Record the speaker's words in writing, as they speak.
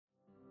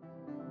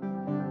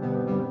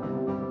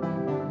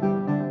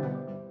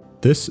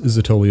This is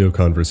Atolio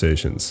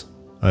Conversations.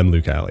 I'm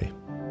Luke Alley.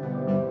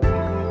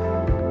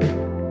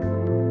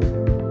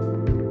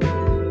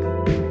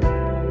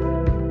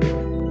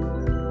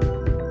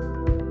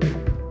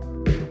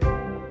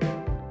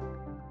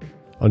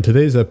 On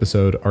today's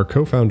episode, our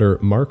co-founder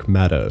Mark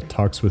Matta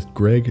talks with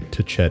Greg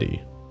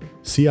Tchetti,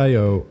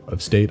 CIO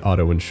of State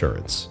Auto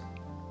Insurance.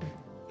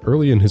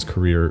 Early in his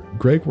career,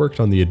 Greg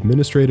worked on the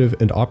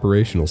administrative and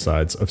operational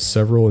sides of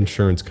several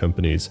insurance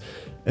companies,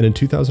 and in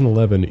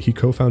 2011, he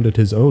co-founded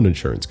his own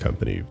insurance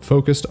company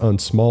focused on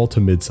small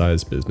to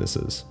mid-sized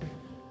businesses.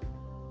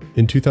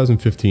 In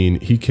 2015,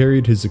 he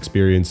carried his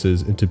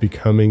experiences into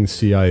becoming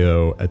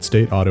CIO at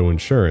State Auto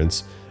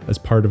Insurance as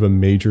part of a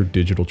major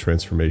digital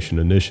transformation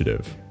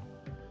initiative.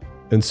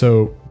 And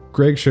so,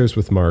 Greg shares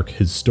with Mark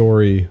his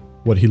story,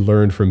 what he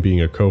learned from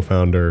being a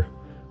co-founder,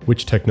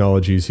 which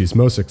technologies he's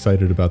most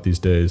excited about these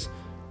days,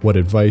 what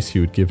advice he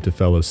would give to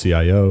fellow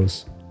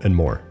CIOs, and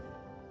more.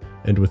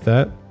 And with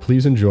that,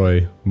 please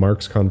enjoy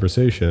Mark's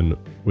conversation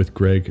with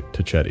Greg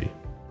Tchetti.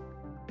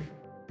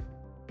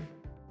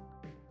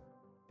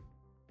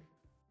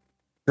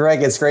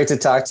 Greg, it's great to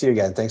talk to you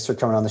again. Thanks for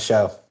coming on the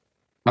show.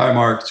 Hi,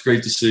 Mark. It's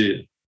great to see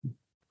you.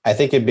 I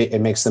think it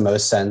makes the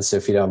most sense,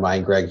 if you don't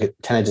mind, Greg,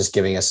 kind of just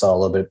giving us all a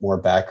little bit more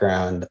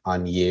background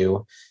on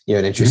you. You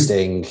have an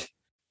interesting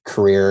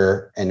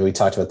career, and we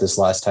talked about this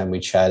last time we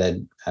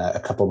chatted a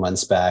couple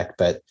months back,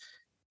 but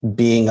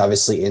being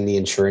obviously in the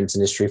insurance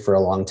industry for a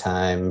long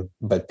time,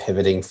 but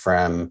pivoting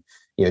from,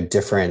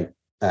 different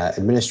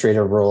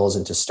administrative roles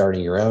into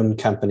starting your own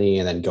company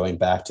and then going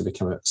back to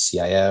become a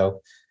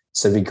CIO.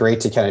 So it'd be great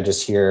to kind of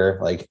just hear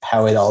like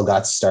how it all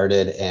got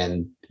started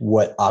and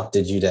what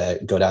opted you to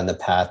go down the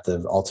path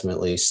of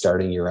ultimately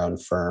starting your own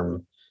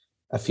firm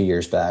a few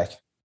years back.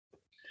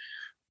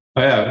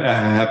 Yeah,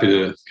 I'm happy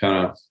to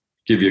kind of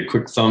give you a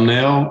quick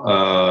thumbnail.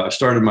 I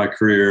started my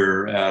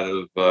career out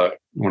of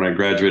when I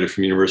graduated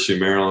from University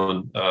of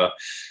Maryland.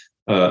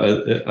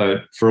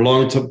 For a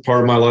long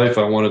part of my life,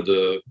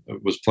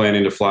 was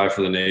planning to fly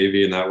for the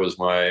Navy, and that was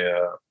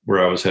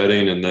where I was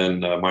heading. And then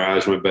my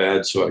eyes went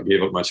bad, so I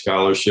gave up my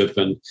scholarship,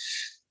 and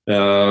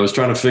I was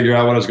trying to figure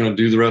out what I was going to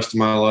do the rest of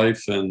my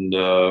life, and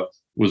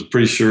was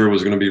pretty sure I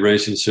was going to be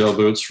racing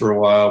sailboats for a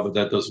while, but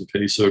that doesn't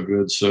pay so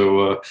good.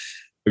 So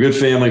a good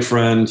family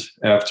friend,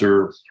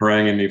 after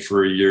haranguing me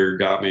for a year,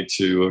 got me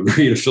to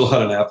agree to fill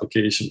out an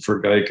application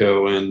for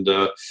Geico, and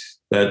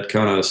that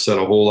kind of set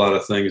a whole lot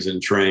of things in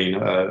train.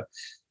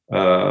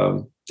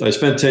 I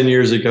spent 10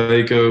 years at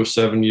Geico.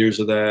 7 years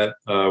of that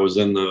was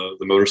in the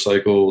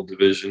motorcycle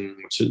division,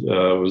 which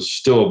was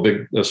still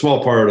a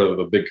small part of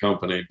a big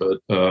company, but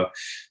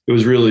it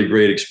was really a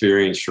great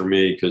experience for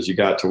me because you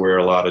got to wear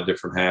a lot of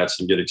different hats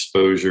and get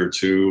exposure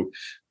to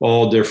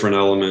all different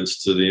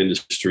elements to the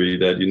industry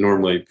that you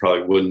normally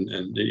probably wouldn't.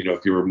 And,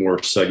 if you were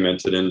more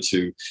segmented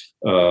into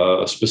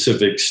a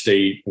specific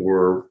state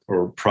or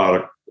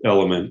product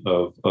element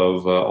of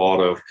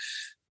auto.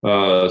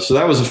 So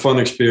that was a fun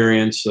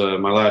experience.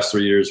 My last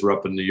 3 years were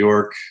up in New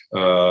York,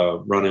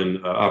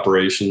 running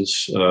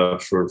operations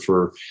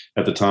for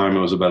at the time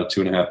it was about a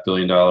 $2.5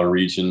 billion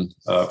region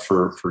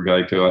for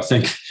Geico.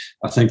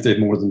 I think they've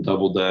more than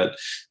doubled that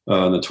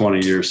in the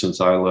 20 years since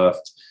I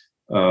left.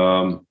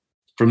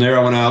 From there,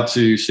 I went out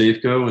to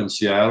Safeco in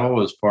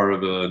Seattle as part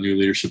of a new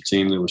leadership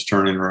team that was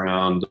turning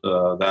around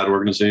that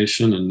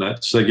organization, and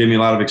that gave me a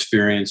lot of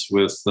experience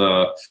with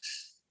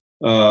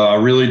a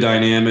really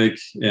dynamic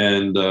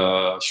and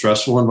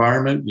stressful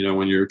environment.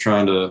 When you're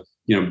trying to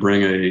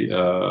bring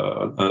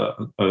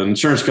an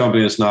insurance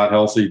company that's not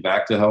healthy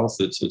back to health,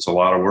 it's a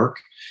lot of work.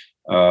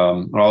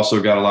 I also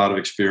got a lot of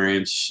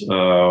experience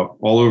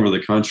all over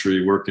the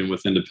country working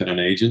with independent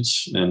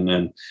agents, and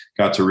then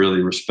got to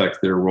really respect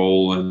their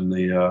role in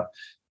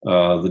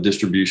the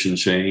distribution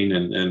chain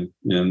and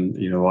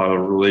a lot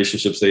of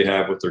relationships they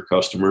have with their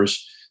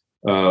customers.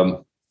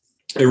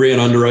 I ran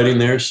underwriting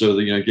there, so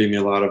it gave me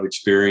a lot of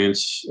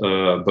experience,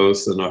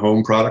 both in a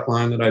home product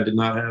line that I did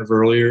not have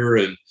earlier,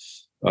 and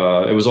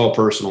it was all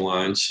personal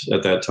lines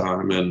at that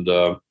time, and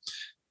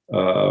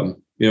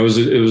it was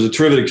a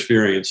terrific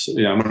experience.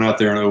 I went out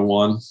there in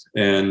 2001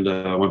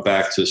 and went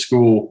back to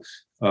school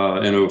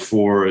in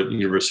 2004 at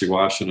University of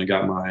Washington. I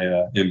got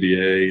my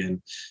MBA,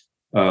 and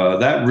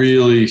that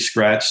really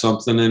scratched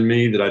something in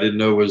me that I didn't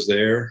know was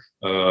there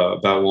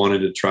about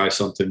wanting to try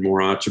something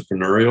more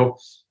entrepreneurial.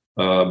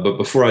 But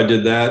before I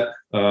did that,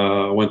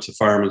 I went to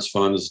Fireman's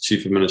Fund as a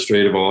chief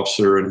administrative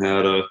officer and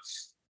had a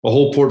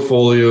whole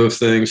portfolio of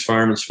things.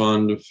 Fireman's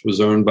Fund was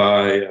owned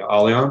by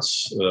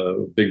Allianz,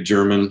 a big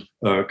German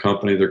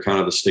company. They're kind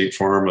of the State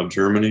Farm of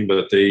Germany,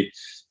 but they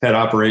had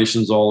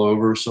operations all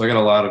over. So I got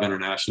a lot of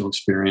international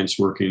experience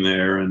working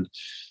there, and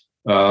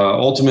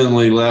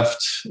ultimately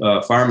left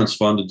Fireman's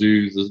Fund to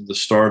do the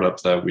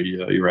startup that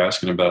you were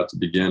asking about at the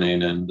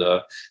beginning. And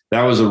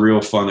that was a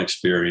real fun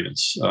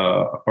experience.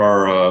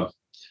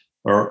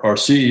 Our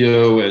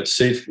CEO at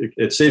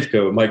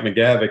Safeco, Mike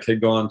McGavick,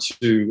 had gone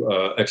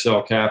to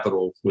XL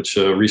Capital, which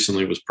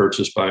recently was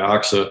purchased by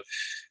AXA,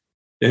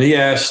 and he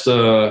asked,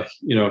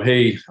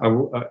 hey,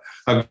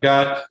 I've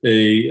got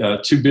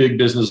two big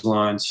business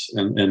lines,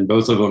 and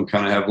both of them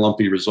kind of have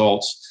lumpy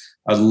results.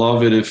 I'd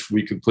love it if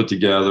we could put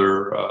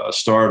together a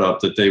startup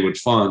that they would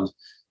fund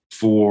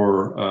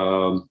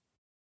for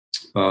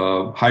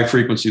high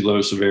frequency,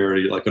 low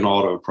severity, like an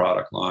auto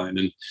product line.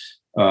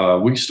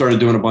 And we started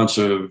doing a bunch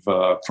of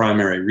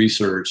primary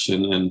research,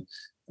 and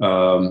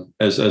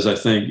as I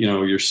think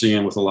you're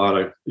seeing with a lot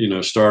of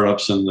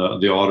startups in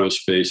the auto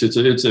space,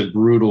 it's a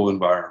brutal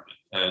environment.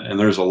 And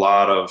there's a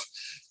lot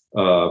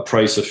of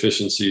price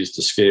efficiencies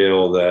to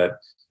scale that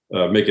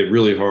make it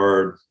really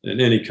hard in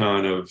any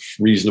kind of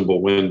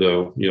reasonable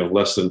window,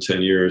 less than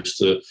 10 years,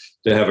 to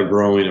have a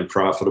growing and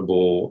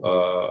profitable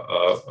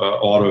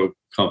auto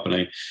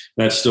company.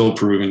 That's still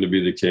proving to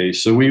be the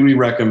case. So we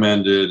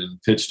recommended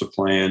and pitched a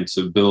plan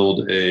to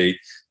build a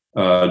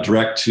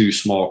direct to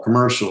small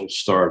commercial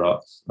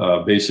startup,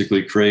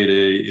 basically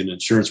create an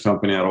insurance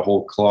company out of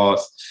whole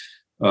cloth.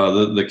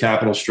 The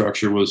capital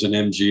structure was an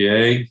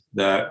MGA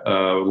that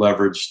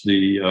leveraged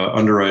the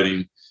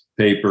underwriting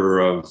paper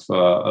of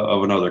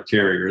another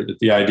carrier.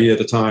 The idea at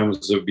the time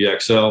was it would be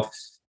XL.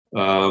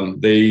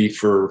 They,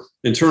 for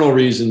internal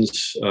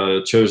reasons,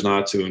 chose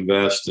not to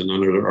invest, and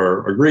under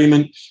our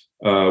agreement,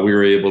 we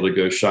were able to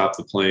go shop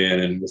the plan.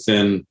 And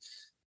within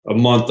a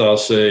month, I'll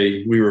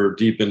say, we were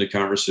deep into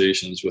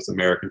conversations with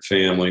American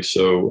Family.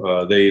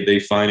 So they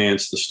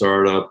financed the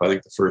startup. I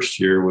think the first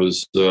year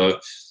was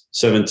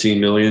 $17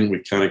 million.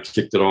 We kind of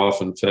kicked it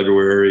off in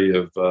February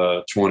of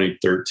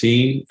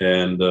 2013,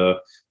 and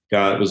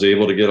was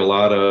able to get a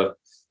lot of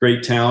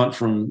great talent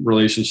from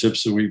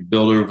relationships that we've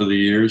built over the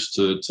years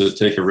to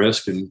take a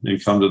risk and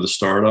come to the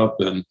startup.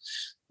 And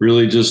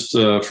really just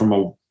from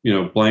a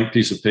blank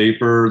piece of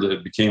paper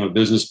that became a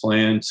business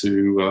plan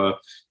to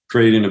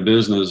creating a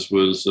business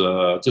was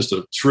just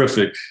a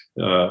terrific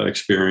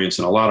experience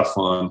and a lot of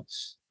fun.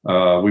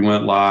 We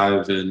went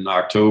live in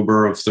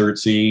October of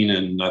 13,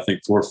 and I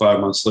think 4 or 5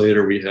 months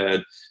later, we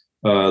had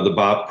the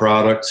BOP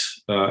product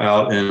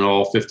out in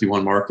all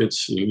 51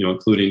 markets,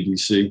 including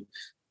DC.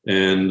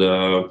 And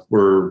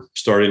we're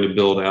starting to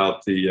build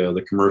out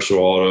the commercial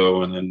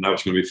auto, and then that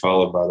was going to be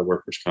followed by the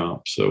workers'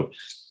 comp. So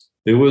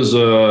it was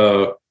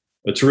a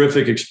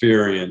terrific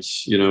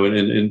experience,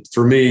 and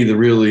for me, the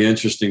really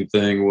interesting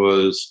thing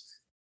was,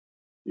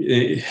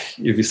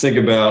 if you think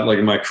about, like,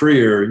 in my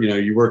career,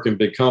 you work in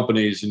big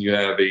companies and you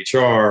have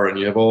HR and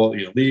you have all,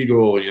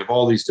 legal, and you have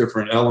all these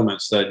different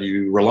elements that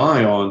you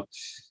rely on,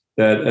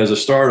 that as a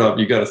startup,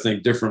 you got to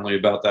think differently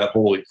about that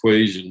whole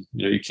equation.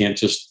 You can't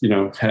just,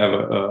 have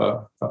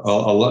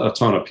a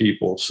ton of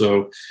people.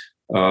 So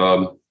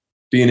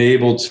being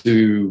able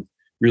to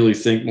really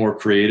think more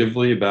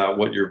creatively about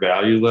what your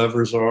value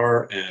levers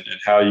are and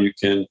how you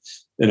can,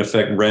 in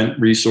effect, rent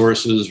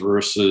resources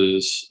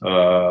versus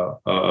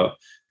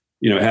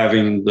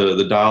having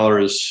the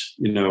dollars,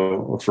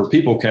 for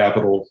people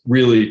capital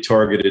really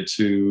targeted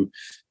to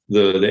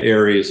the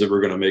areas that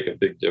were going to make a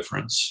big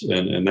difference.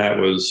 And that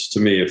was, to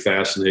me, a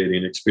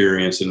fascinating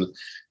experience, and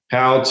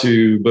how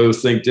to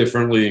both think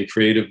differently and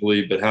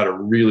creatively, but how to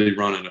really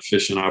run an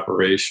efficient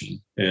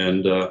operation.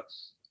 And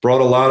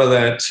brought a lot of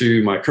that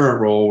to my current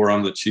role, where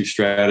I'm the Chief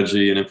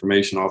Strategy and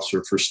Information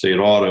Officer for State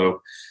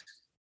Auto.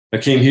 I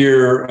came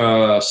here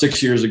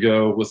 6 years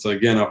ago with,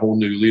 again, a whole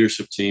new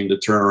leadership team to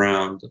turn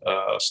around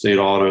State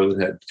Auto that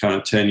had kind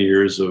of 10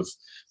 years of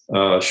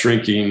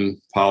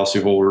shrinking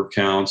policyholder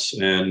counts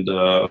and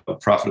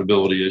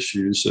profitability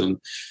issues, and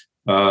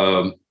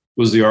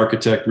was the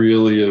architect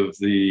really of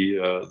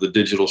the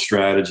digital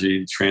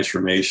strategy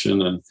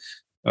transformation. And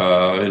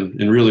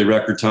in really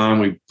record time,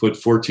 we put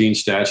 14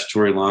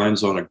 statutory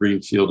lines on a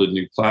greenfielded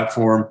new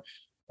platform,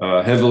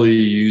 heavily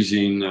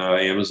using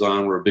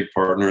Amazon. We're a big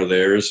partner of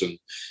theirs. And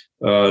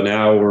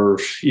now we're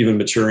even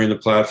maturing the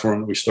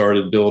platform that we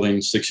started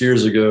building 6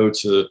 years ago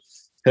to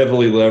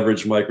heavily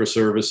leverage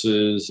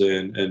microservices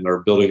and are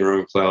building our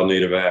own cloud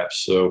native apps.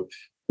 So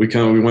we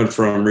went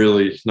from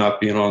really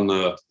not being on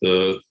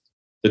the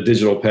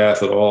digital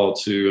path at all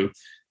to,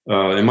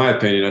 in my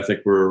opinion, I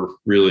think we're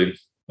really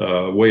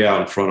way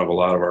out in front of a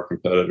lot of our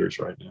competitors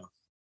right now.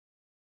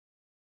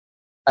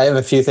 I have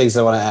a few things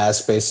I want to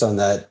ask based on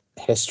that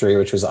history,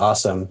 which was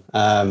awesome.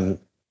 I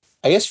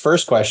guess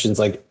first question's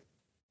like,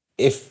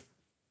 if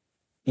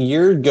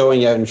you're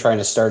going out and trying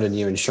to start a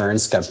new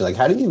insurance company, like,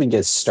 how do you even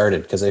get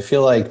started? Because I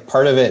feel like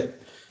part of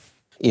it,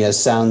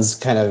 sounds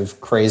kind of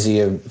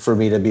crazy for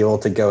me to be able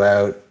to go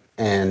out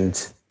and,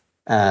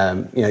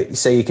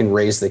 say you can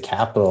raise the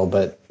capital,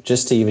 but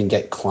just to even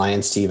get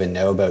clients to even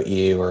know about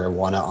you or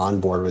want to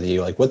onboard with you,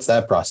 like, what's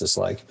that process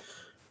like?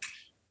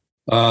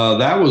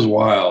 That was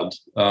wild.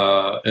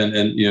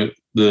 And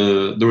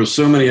there was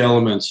so many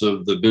elements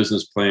of the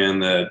business plan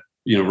that,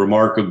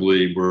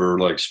 remarkably were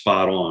like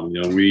spot on.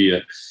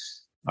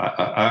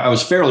 I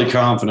was fairly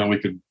confident we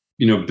could,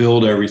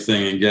 build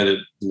everything and get it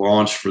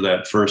launched for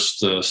that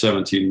first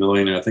 17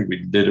 million. And I think we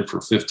did it for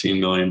 15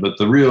 million. But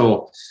the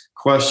real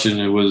question,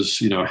 it was,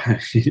 to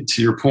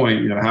your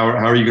point, how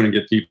are you going to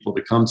get people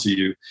to come to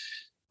you?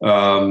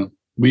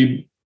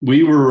 We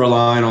we were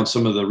relying on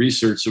some of the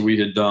research that we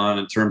had done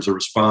in terms of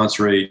response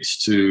rates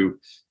to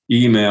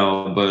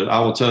email. But I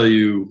will tell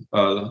you,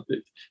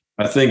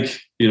 I think,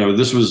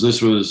 this was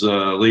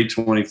late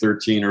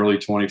 2013, early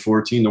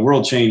 2014. The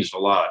world changed a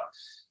lot.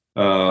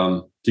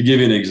 To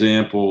give you an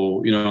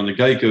example, in the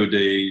Geico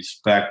days,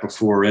 back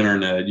before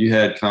internet, you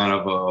had kind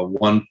of a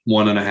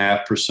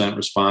 1.5%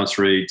 response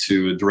rate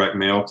to a direct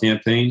mail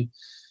campaign.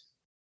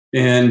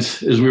 And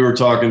as we were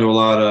talking to a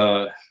lot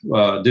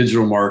of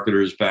digital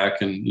marketers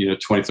back in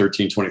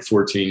 2013,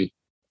 2014,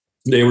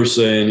 they were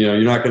saying,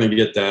 you're not going to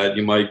get that.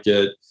 You might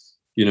get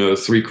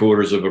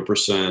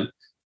 0.75%.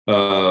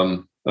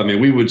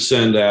 We would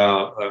send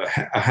out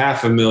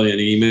 500,000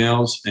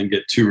 emails and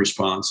get 2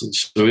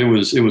 responses. So it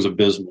was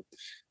abysmal.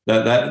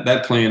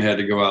 That plan had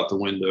to go out the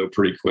window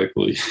pretty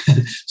quickly.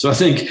 So I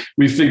think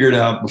we figured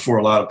out before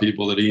a lot of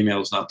people that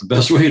email is not the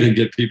best way to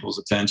get people's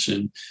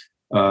attention.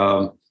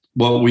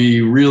 What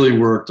we really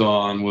worked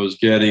on was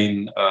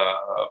getting,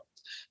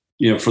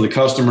 for the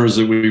customers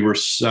that we were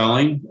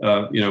selling,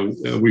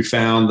 we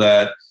found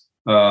that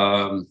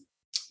an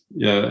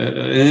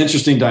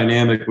interesting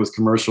dynamic with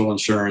commercial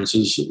insurance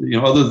is,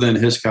 other than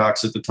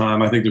Hiscox at the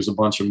time, I think there's a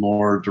bunch of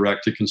more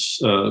direct to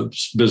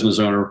business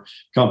owner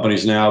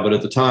companies now, but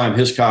at the time,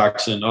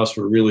 Hiscox and us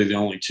were really the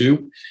only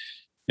two.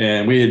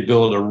 And we had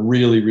built a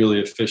really, really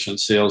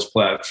efficient sales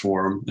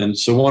platform. And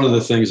so one of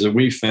the things that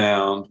we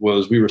found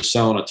was we were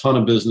selling a ton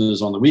of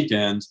business on the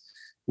weekends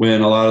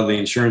when a lot of the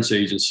insurance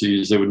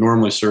agencies that would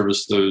normally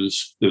service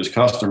those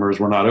customers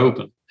were not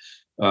open.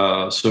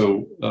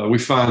 So we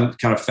found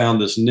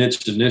this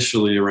niche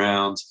initially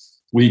around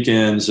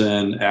weekends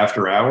and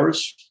after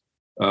hours.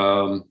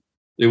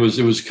 It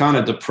was kind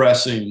of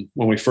depressing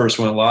when we first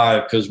went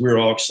live because we were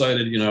all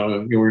excited, we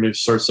were going to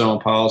start selling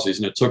policies,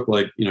 and it took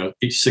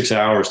 6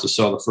 hours to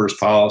sell the first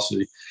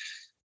policy.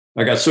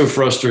 I got so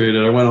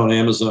frustrated. I went on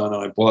Amazon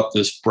and I bought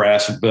this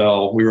brass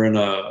bell. We were in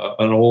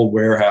an old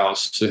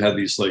warehouse that had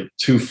these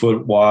 2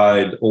 foot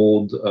wide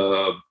old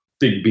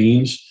big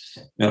beams.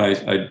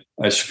 And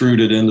I screwed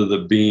it into the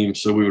beam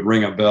so we would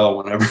ring a bell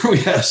whenever we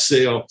had a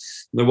sale.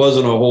 There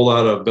wasn't a whole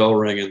lot of bell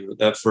ringing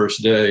that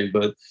first day,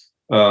 but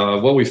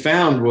what we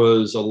found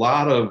was a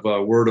lot of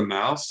word of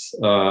mouth,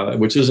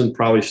 which isn't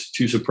probably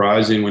too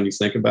surprising when you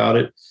think about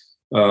it.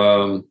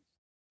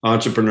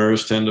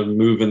 Entrepreneurs tend to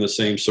move in the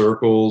same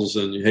circles,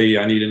 and hey,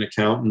 I need an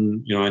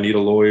accountant, I need a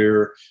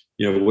lawyer,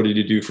 what did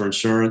you do for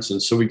insurance?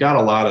 And so we got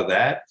a lot of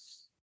that.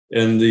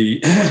 And the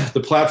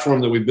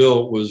platform that we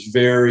built was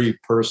very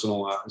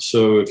personalized.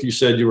 So if you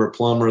said you were a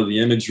plumber, the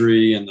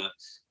imagery and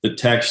the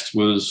text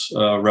was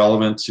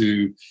relevant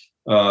to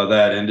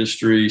that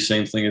industry.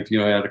 Same thing if you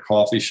had a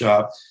coffee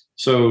shop.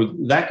 So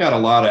that got a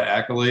lot of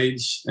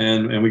accolades,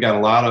 and we got a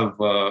lot of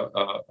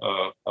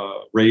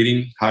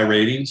high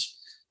ratings.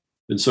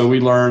 And so we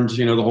learned,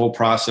 the whole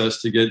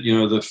process to get,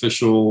 the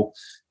official,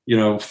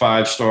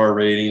 5-star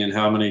rating and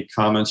how many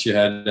comments you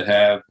had to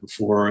have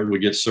before it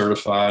would get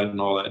certified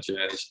and all that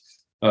jazz.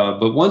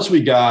 But once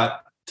we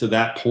got to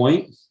that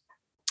point,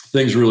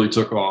 things really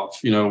took off.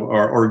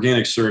 Our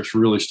organic search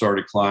really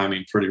started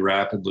climbing pretty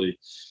rapidly.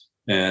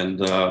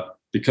 And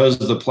because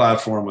the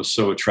platform was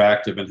so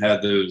attractive and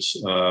had those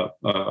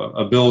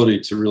ability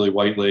to really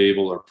white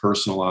label or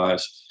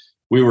personalize,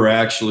 we were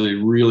actually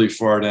really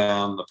far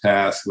down the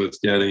path with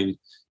getting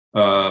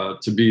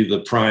to be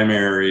the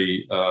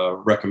primary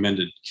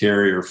recommended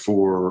carrier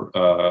for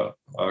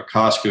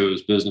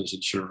Costco's business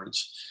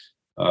insurance.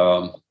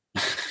 That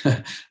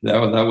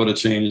would have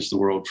changed the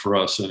world for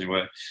us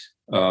anyway.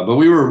 But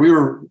we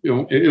were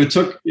it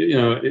took,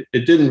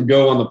 it didn't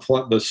go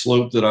on the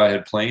slope that I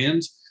had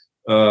planned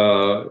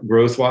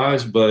growth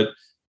wise, but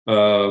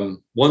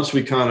once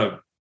we kind of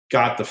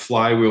got the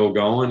flywheel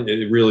going,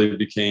 it really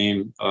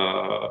became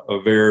a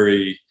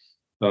very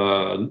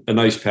a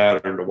nice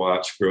pattern to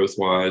watch growth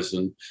wise.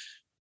 And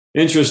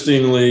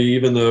interestingly,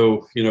 even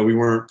though we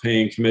weren't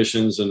paying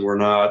commissions and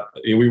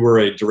we were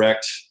a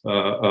direct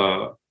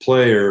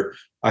player,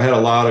 I had a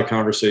lot of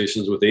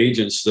conversations with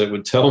agents that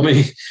would tell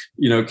me,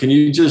 can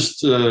you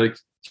just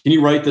can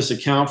you write this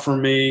account for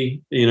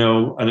me? And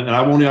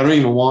I don't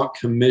even want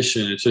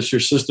commission. It's just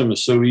your system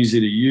is so easy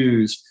to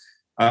use.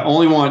 I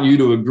only want you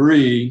to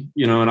agree,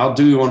 and I'll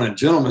do on a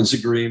gentleman's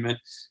agreement,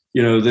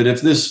 that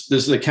if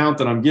this account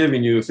that I'm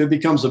giving you, if it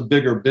becomes a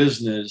bigger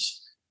business,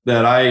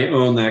 that I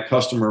own that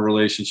customer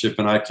relationship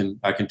and I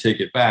can take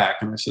it back.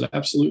 And I said,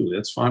 absolutely,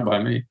 that's fine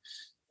by me.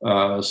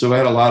 So I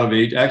had a lot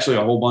of actually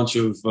a whole bunch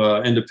of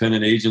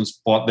independent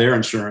agents bought their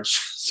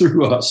insurance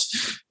through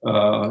us,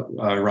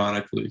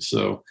 ironically.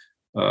 So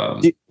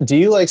do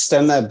you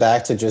stem that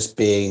back to just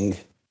being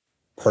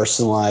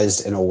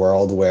personalized in a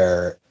world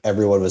where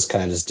everyone was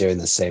kind of just doing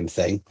the same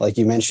thing? Like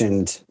you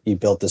mentioned, you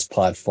built this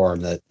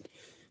platform that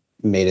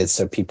made it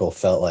so people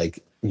felt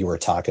like you were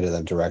talking to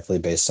them directly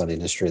based on the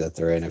industry that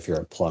they're in, if you're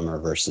a plumber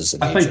versus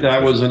an agent. I think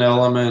that was an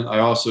element. I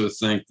also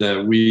think that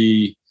when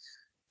we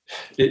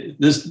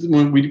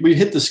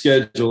hit the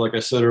schedule, like I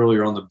said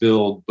earlier on the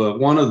build, but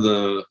one of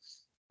the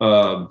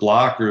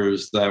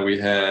blockers that we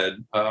had,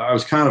 I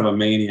was kind of a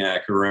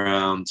maniac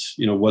around,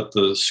 what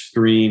the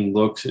screen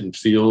looks and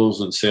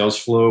feels and sales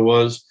flow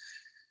was.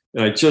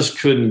 And I just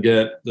couldn't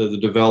get the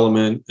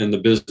development and the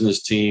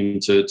business team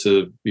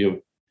to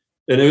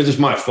and it was just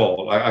my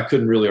fault. I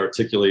couldn't really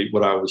articulate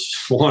what I was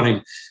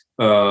wanting.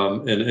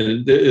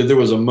 There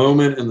was a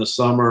moment in the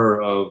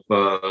summer of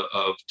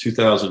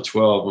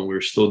 2012 when we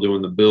were still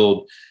doing the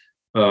build,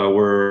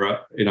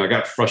 where I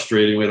got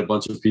frustrated. We had a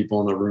bunch of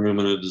people in a room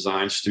in a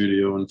design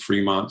studio in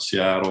Fremont,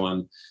 Seattle,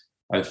 and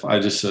I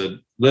just said,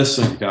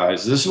 "Listen,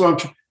 guys, this is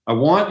what I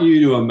want you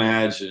to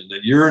imagine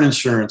that you're an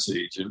insurance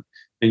agent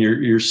and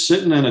you're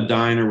sitting in a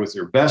diner with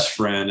your best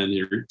friend and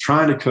you're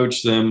trying to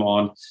coach them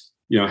on,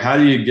 how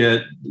do you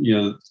get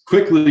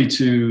quickly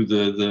to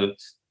the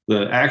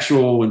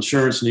actual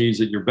insurance needs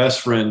that your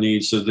best friend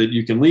needs so that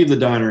you can leave the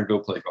diner and go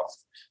play golf."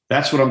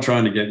 That's what I'm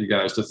trying to get you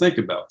guys to think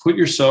about. Put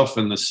yourself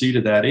in the seat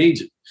of that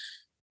agent,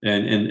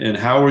 and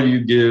how will you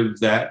give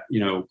that,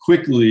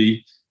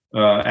 quickly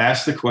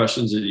ask the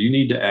questions that you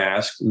need to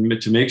ask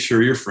to make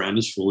sure your friend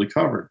is fully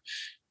covered.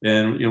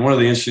 And one of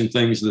the interesting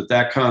things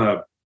that kind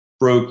of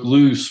broke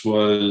loose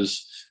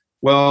was,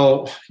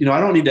 well, I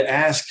don't need to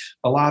ask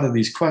a lot of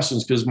these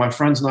questions because my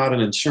friend's not an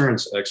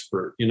insurance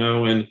expert,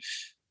 and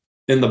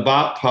the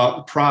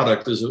BOP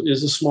product is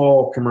a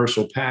small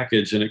commercial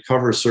package and it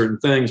covers certain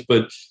things,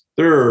 but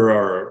there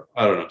are,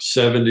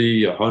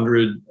 70,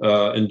 100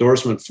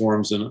 endorsement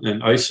forms in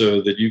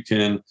ISO that you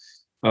can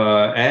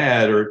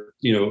add or,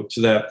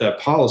 to that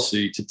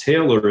policy to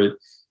tailor it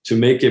to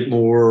make it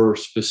more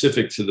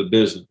specific to the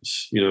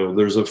business.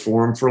 There's a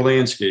form for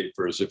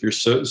landscapers. If you're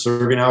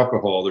serving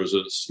alcohol, there's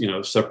a,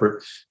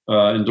 separate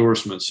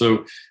endorsement.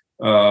 So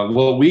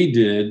what we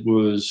did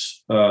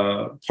was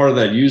part of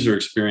that user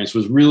experience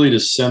was really to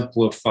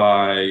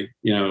simplify,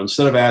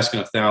 instead of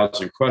asking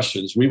 1,000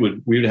 questions, we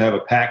would have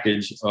a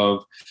package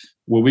of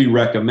what we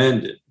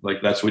recommended.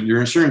 Like that's what your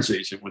insurance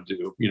agent would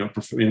do,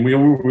 and we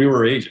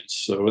were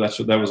agents. So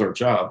that was our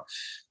job,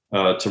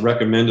 to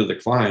recommend to the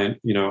client,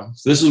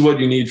 this is what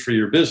you need for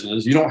your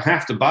business. You don't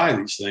have to buy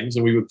these things.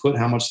 And we would put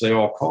how much they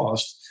all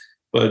cost.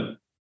 But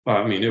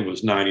it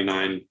was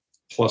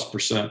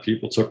 99+%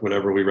 people took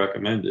whatever we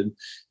recommended.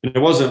 And it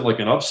wasn't like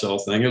an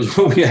upsell thing. It was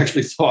what we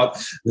actually thought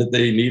that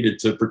they needed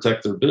to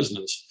protect their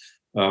business.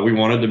 We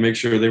wanted to make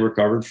sure they were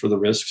covered for the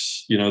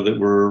risks, that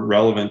were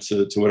relevant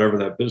to whatever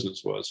that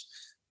business was.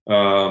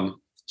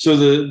 So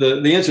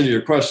the answer to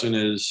your question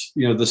is,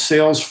 the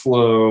sales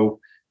flow,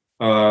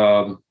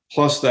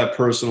 plus that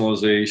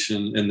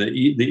personalization and the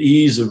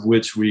ease of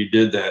which we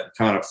did that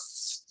kind of,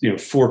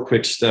 4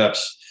 quick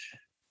steps,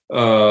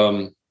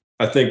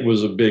 I think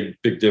was a big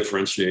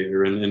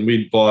differentiator. And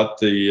we bought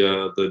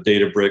the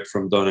Databricks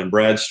from Dun &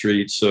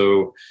 Bradstreet,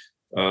 so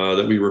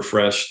that we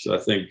refreshed, I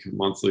think,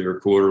 monthly or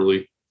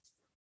quarterly.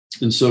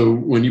 And so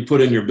when you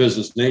put in your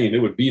business name, it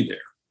would be there,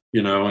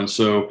 and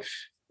so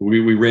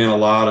we ran a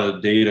lot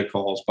of data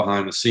calls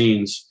behind the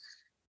scenes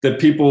that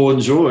people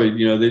enjoyed.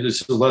 They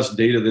just less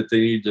data that they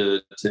need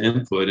to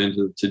input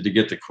into to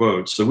get the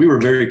quote. So we were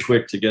very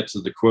quick to get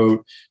to the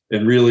quote,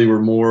 and really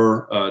were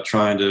more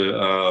trying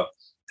to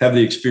have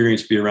the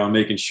experience be around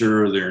making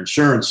sure their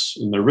insurance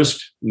and their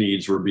risk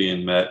needs were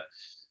being met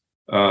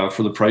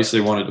for the price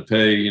they wanted to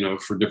pay,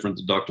 for different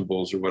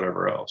deductibles or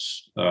whatever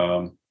else.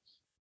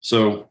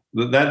 So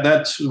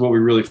that's what we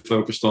really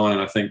focused on,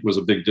 and I think was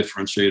a big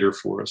differentiator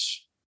for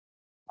us.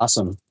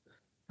 Awesome.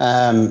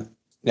 I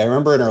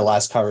remember in our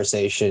last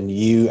conversation,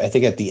 I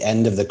think at the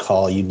end of the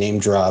call, you name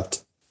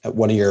dropped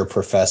one of your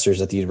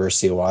professors at the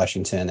University of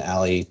Washington,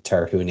 Ali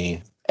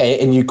Tarhouni.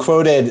 And you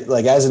quoted,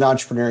 like, as an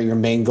entrepreneur, your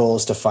main goal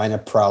is to find a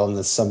problem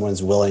that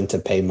someone's willing to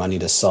pay money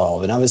to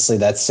solve. And obviously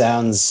that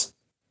sounds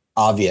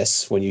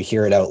obvious when you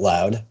hear it out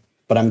loud,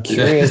 but I'm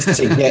curious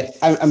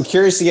I'm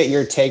curious to get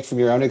your take from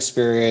your own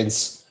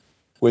experience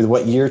with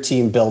what your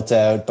team built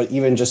out, but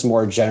even just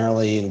more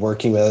generally in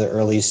working with other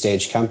early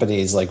stage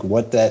companies, like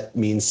what that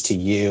means to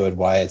you and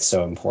why it's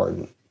so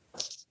important.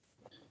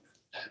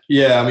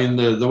 Yeah,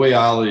 the way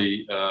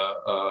Ali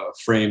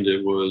framed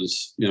it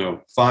was,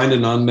 find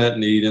an unmet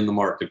need in the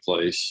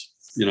marketplace,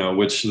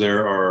 which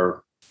there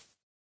are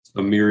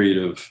a myriad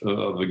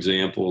of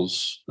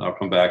examples. I'll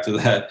come back to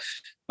that.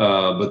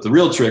 But the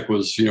real trick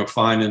was,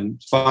 finding,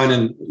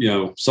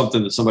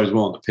 something that somebody's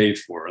willing to pay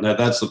for. And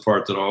that's the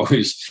part that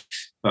always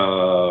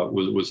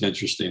was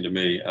interesting to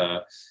me.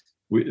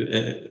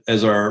 We,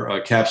 as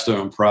our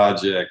capstone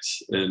project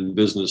in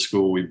business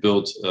school, we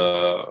built,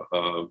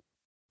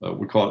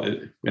 we call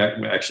it, we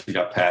actually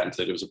got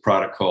patented. It was a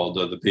product called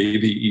the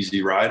Baby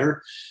Easy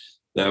Rider.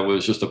 That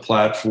was just a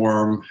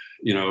platform.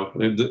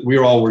 We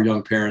all were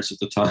young parents at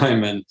the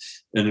time, and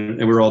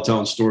we were all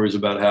telling stories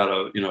about how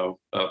to,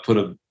 put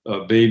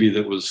a baby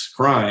that was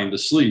crying to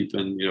sleep.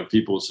 And,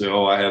 people would say,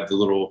 "Oh, I have the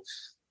little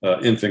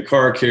infant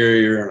car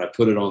carrier, and I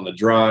put it on the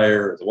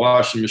dryer or the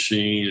washing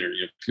machine," or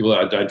people,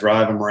 I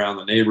drive them around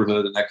the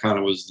neighborhood. And that kind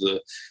of was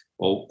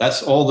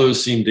that's all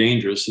those seem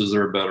dangerous. Is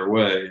there a better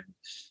way?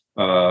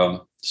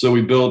 So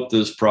we built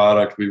this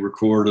product. We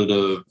recorded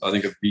I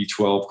think a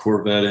V12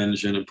 Corvette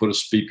engine and put a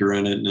speaker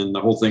in it, and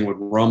the whole thing would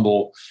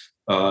rumble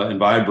and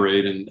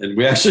vibrate. And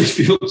we actually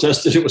field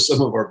tested it with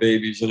some of our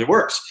babies, and it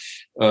works.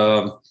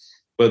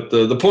 But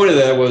the point of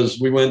that was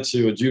we went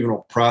to a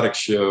juvenile product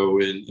show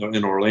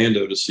in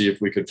Orlando to see if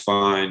we could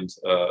find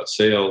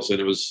sales, and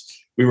it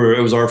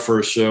was our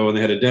first show, and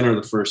they had a dinner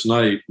the first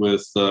night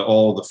with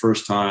all the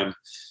first time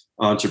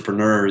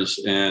entrepreneurs,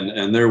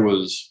 and there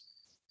was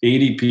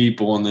 80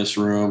 people in this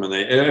room, and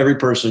every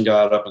person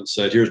got up and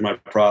said, "Here's my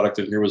product,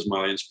 and here was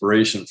my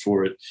inspiration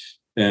for it."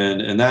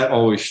 And that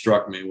always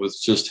struck me with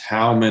just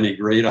how many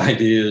great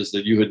ideas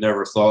that you had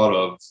never thought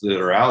of that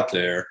are out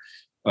there.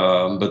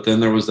 But then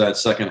there was that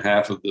second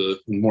half of the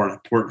more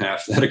important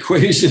half of that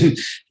equation,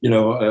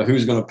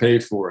 who's going to pay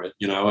for it,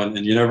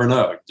 and you never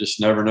know. You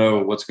just never know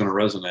what's going to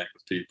resonate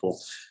with people.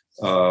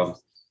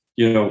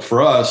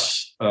 For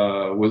us,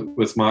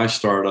 with my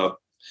startup,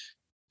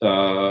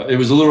 it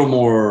was a little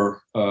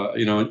more,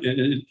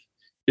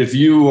 if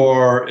you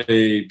are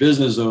a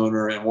business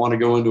owner and want to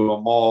go into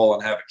a mall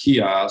and have a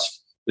kiosk,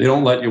 they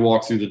don't let you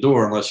walk through the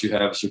door unless you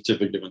have a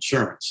certificate of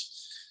insurance.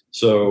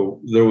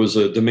 So there was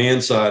a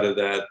demand side of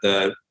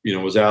that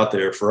was out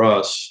there for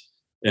us.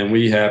 And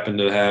we happened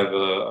to have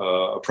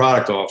a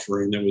product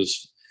offering that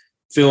was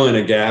filling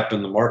a gap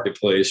in the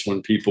marketplace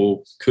when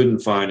people couldn't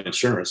find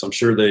insurance. I'm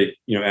sure they,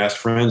 asked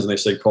friends and they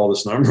said, call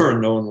this number,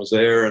 and no one was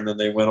there. And then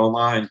they went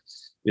online.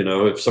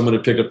 If someone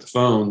had picked up the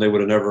phone, they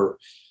would have never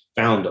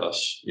found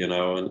us,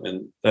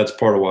 and that's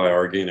part of why our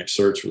organic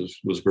search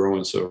was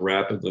growing so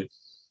rapidly.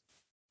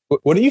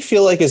 What do you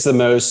feel like is the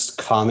most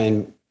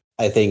common,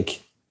 I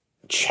think,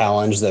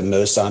 challenge that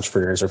most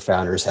entrepreneurs or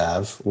founders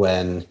have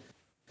when,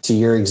 to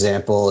your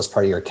example, as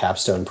part of your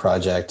capstone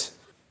project,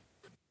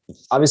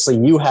 obviously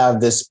you have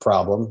this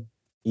problem,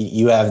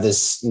 you have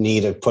this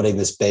need of putting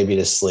this baby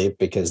to sleep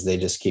because they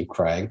just keep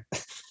crying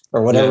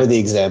or whatever the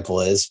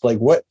example is,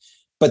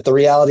 but the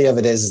reality of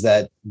it is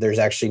that there's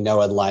actually no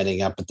one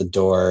lining up at the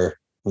door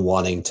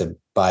wanting to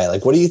buy.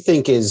 Like, what do you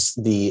think is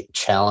the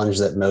challenge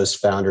that most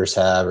founders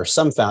have, or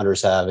some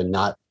founders have, and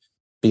not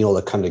being able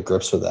to come to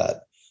grips with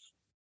that?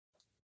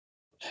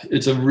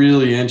 It's a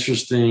really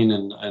interesting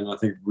and I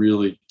think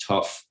really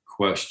tough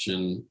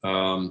question,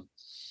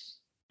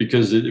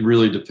 because it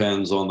really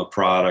depends on the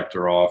product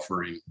or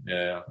offering.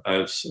 Yeah, I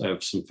have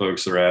some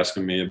folks that are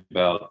asking me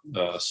about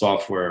a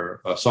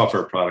software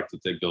product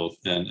that they built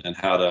and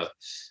how to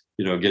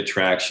get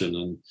traction.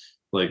 And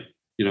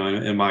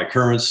in my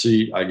current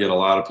seat, I get a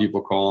lot of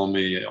people calling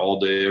me all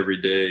day, every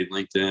day,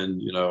 LinkedIn,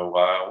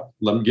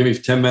 give me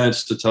 10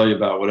 minutes to tell you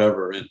about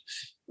whatever. And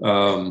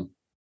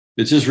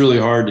it's just really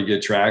hard to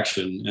get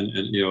traction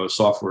and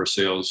software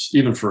sales,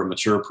 even for a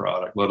mature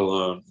product, let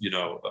alone,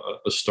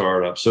 a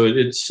startup. So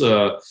it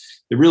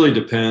really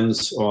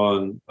depends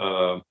on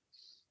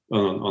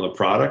the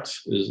product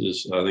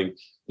is I think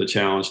the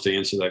challenge to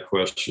answer that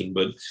question.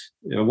 But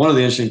one of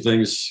the interesting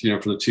things,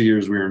 for the 2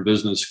 years we were in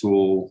business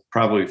school,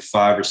 probably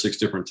 5 or 6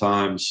 different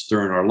times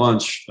during our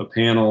lunch, a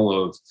panel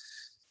of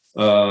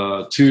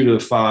 2 to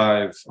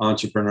 5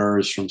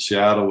 entrepreneurs from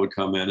Seattle would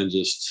come in and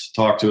just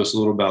talk to us a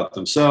little about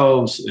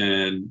themselves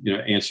and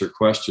answer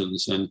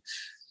questions. And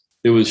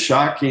it was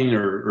shocking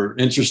or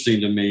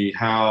interesting to me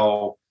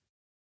how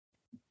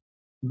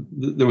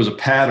there was a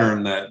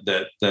pattern that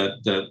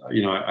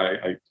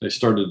I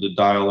started to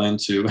dial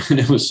into, and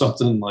it was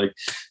something like,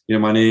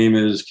 my name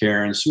is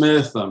Karen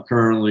Smith. I'm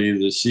currently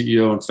the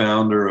CEO and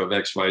founder of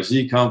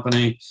XYZ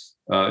company.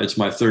 It's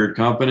my third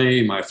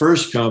company. My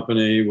first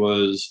company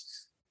was,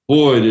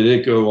 boy, did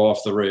it go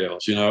off the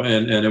rails,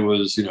 and it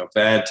was,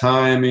 bad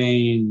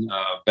timing,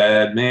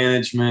 bad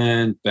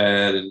management,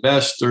 bad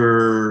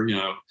investor,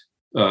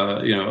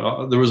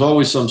 there was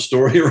always some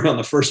story around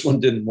the first one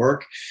didn't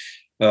work.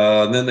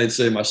 And then they'd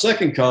say, my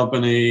second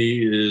company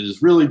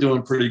is really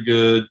doing pretty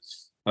good.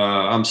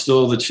 I'm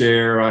still the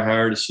chair. I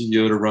hired a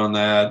CEO to run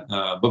that.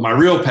 But my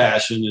real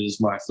passion is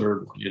my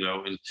third one,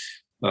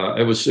 and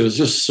it was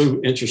just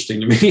so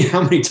interesting to me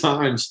how many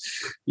times,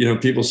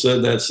 people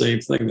said that same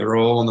thing. They're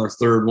all on their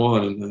third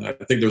one. And I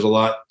think there's a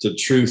lot to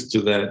truth to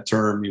that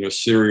term,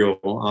 serial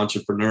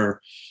entrepreneur.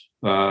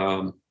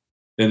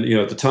 And,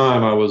 at the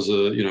time I was,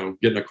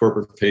 getting a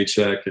corporate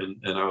paycheck and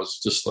I was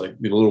just like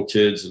little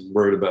kids and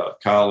worried about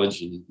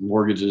college and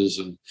mortgages.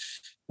 And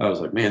I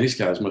was like, man, these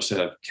guys must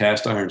have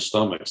cast iron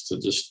stomachs to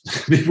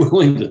just be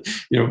willing to,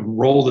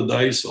 roll the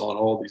dice on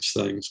all these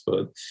things.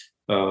 But,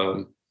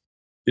 I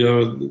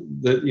don't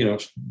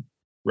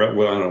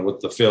know what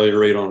the failure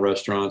rate on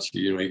restaurants,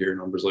 you hear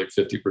numbers like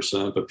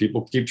 50%, but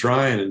people keep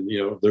trying. And,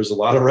 there's a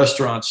lot of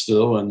restaurants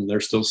still, and they're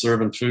still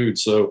serving food.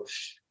 So,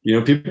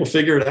 people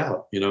figure it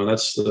out,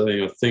 that's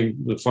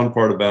the fun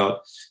part about,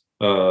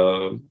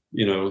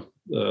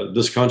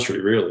 this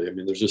country, really. I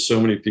mean, there's just so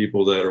many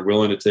people that are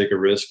willing to take a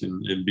risk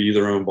and be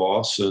their own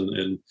boss.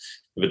 And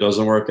if it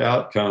doesn't work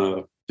out, kind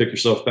of pick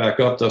yourself back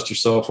up, dust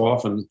yourself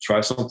off, and try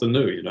something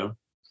new,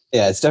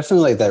 Yeah, it's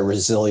definitely like that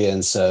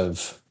resilience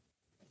of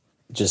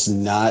just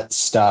not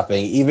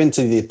stopping, even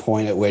to the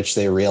point at which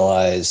they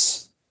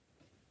realize,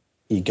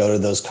 you go to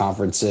those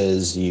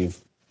conferences, you've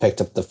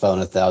picked up the phone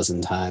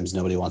 1,000 times,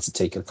 nobody wants to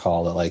take your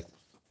call. They're like,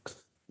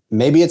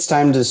 maybe it's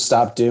time to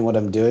stop doing what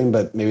I'm doing,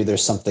 but maybe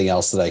there's something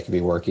else that I could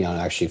be working on,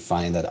 actually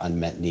finding that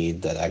unmet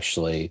need that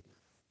actually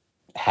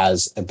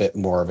has a bit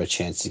more of a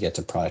chance to get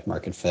to product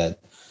market fit.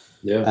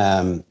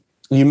 Yeah.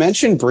 You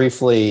mentioned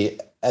briefly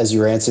as you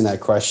were answering that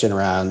question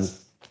around,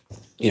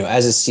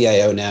 as a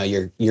CIO now,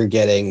 you're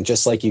getting,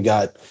 just like you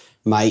got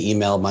my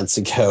email months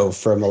ago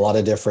from a lot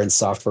of different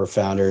software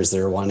founders that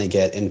are wanting to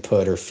get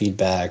input or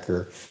feedback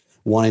or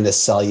wanting to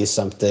sell you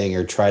something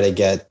or try to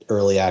get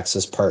early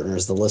access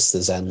partners. The list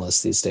is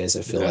endless these days,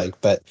 I feel like.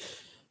 But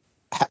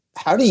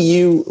how do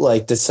you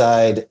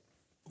decide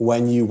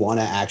when you want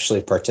to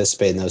actually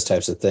participate in those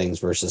types of things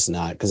versus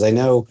not? Because I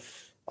know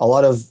a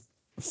lot of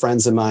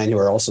friends of mine who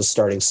are also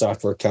starting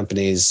software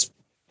companies,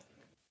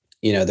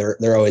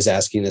 they're always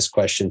asking this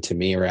question to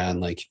me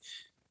around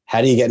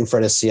how do you get in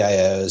front of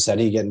CIOs?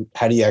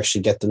 How do you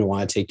actually get them to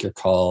want to take your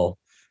call?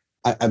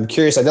 I'm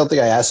curious. I don't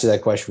think I asked you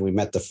that question when we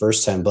met the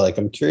first time, but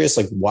I'm curious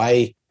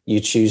why you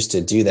choose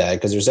to do that,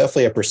 because there's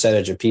definitely a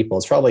percentage of people.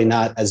 It's probably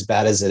not as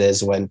bad as it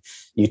is when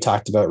you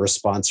talked about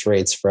response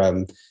rates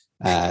from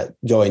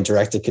going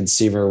direct to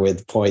consumer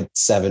with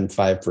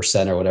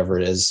 0.75% or whatever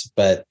it is.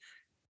 But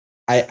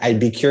I'd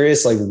be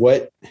curious,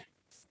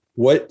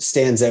 what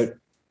stands out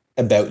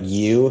about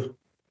you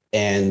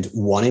and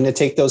wanting to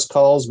take those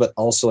calls, but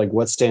also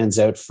what stands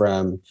out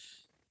from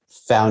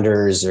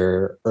founders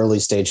or early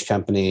stage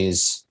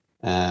companies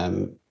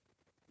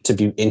to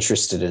be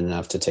interested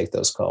enough to take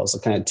those calls?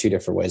 Kind of two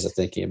different ways of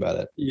thinking about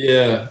it.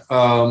 Yeah.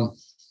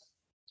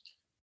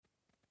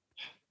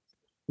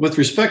 With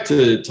respect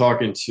to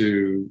talking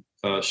to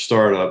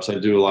startups, I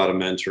do a lot of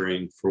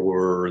mentoring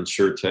for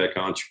InsurTech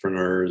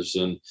entrepreneurs,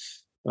 and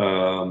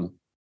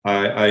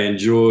I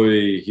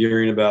enjoy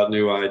hearing about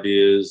new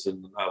ideas,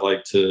 and I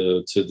like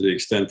to the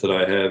extent that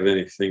I have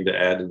anything to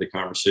add to the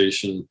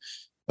conversation,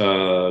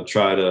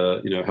 try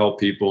to help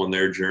people in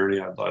their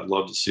journey. I'd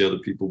love to see other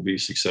people be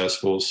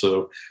successful.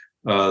 So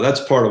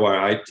that's part of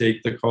why I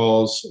take the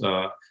calls.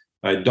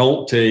 I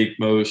don't take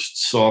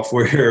most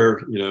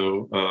software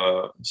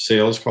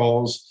sales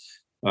calls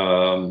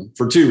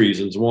for two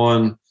reasons.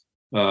 One,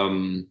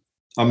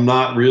 I'm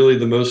not really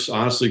the most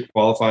honestly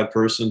qualified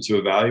person to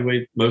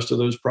evaluate most of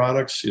those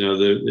products.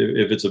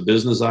 If it's a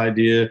business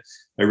idea,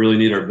 I really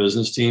need our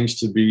business teams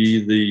to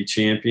be the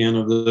champion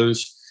of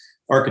those.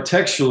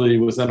 Architecturally,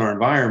 within our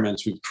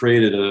environments, we've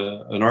created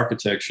an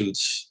architecture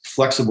that's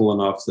flexible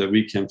enough that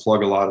we can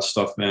plug a lot of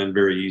stuff in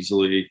very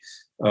easily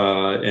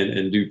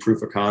and do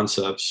proof of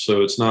concepts.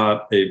 So it's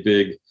not a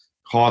big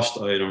cost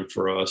item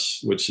for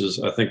us, which is,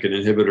 I think, an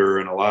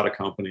inhibitor in a lot of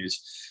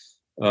companies.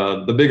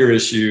 The bigger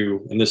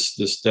issue, and this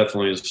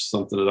definitely is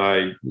something that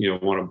I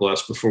want to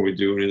bless before we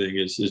do anything,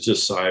 is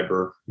just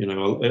cyber.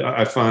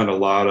 I find a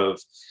lot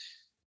of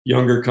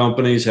younger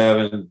companies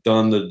haven't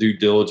done the due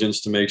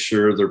diligence to make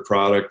sure their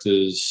product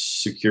is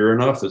secure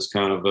enough. It's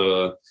kind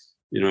of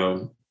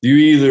you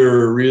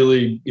either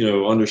really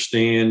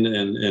understand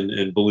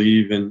and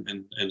believe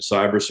in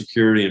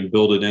cybersecurity and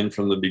build it in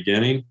from the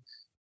beginning,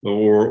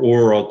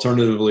 or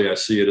alternatively, I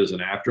see it as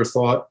an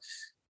afterthought.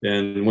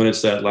 And when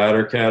it's that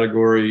latter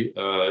category,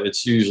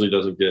 it usually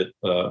doesn't get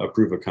a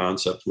proof of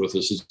concept with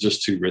us. It's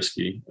just too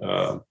risky,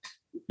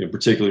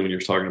 particularly when you're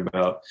talking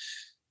about,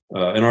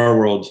 in our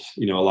world,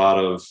 a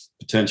lot of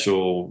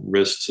potential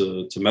risks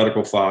to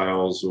medical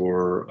files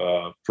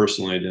or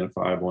personally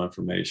identifiable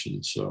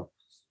information. So,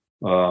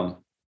 we're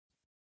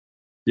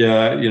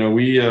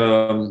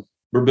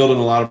building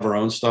a lot of our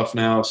own stuff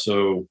now.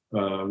 So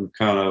we've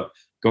kind of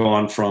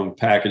gone from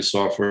packaged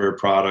software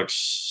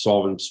products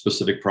solving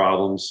specific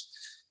problems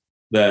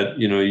that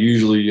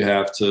usually you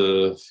have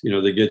to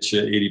they get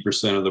you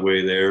 80% of the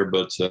way there,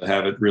 but to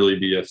have it really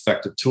be an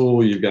effective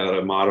tool, you've got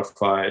to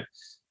modify it.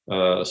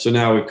 So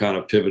now we've kind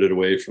of pivoted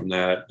away from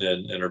that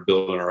and are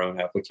building our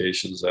own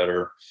applications that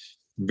are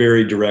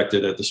very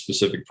directed at the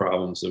specific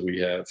problems that we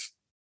have.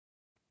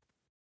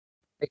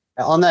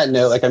 On that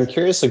note, I'm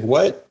curious,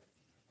 what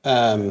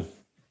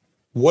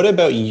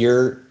about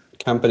your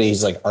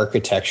company's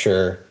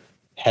architecture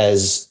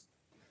has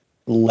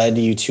led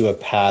you to a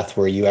path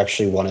where you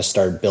actually want to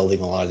start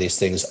building a lot of these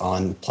things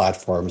on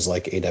platforms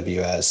like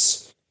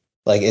AWS?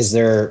 Is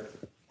there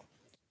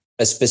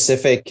a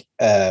specific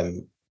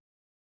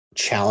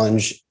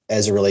challenge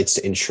as it relates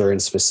to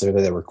insurance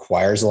specifically that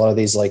requires a lot of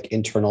these like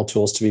internal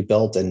tools to be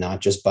built and not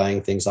just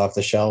buying things off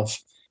the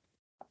shelf?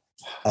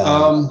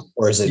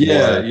 Or is it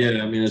I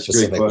mean, it's a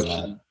great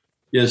question.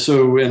 Yeah,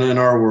 so in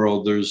our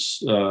world, there's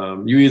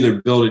you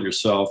either build it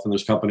yourself, and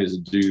there's companies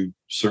that do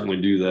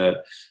certainly do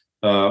that,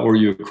 or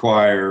you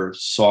acquire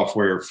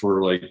software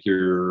for like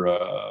your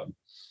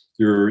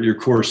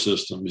core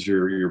systems,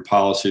 your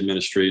policy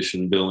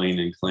administration, billing,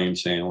 and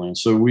claims handling.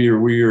 So we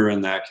are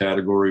in that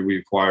category. We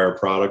acquire a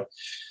product,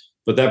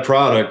 but that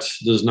product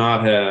does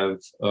not have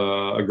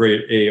a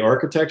great A,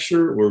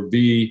 architecture, or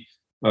B,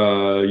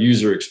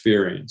 user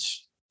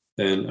experience.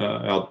 And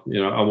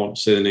I won't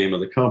say the name of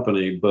the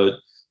company, but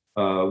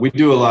We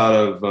do a lot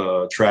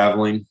of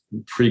traveling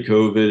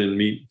pre-COVID and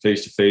meet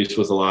face to face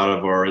with a lot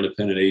of our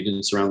independent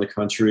agents around the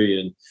country.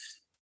 And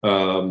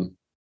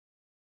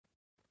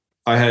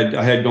I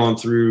had gone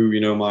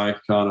through, my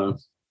kind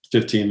of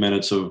 15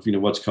 minutes of,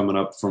 what's coming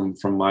up from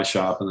my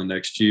shop in the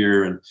next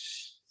year. And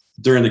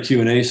during the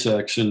Q&A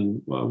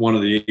section, one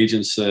of the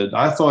agents said,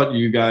 "I thought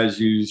you guys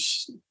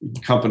use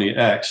company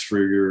X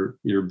for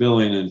your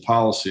billing and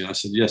policy." And I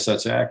said, "Yes,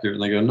 that's accurate."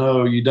 And they go,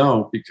 "No, you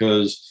don't,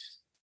 because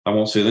I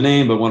won't say the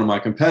name, but one of my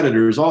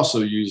competitors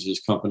also uses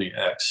company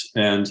X."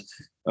 And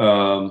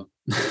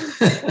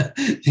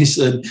he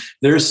said,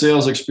 "Their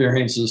sales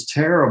experience is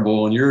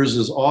terrible and yours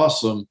is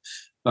awesome.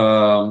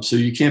 So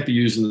you can't be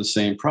using the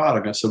same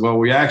product." I said, "Well,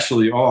 we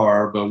actually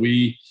are, but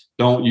we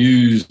don't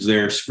use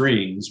their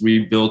screens.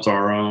 We built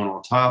our own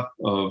on top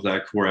of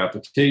that core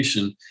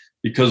application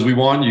because we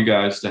want you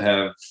guys to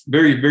have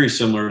very, very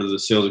similar to the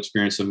sales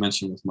experience I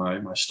mentioned with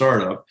my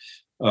startup.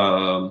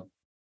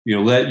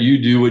 Let you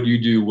do what you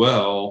do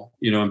well,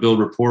 and build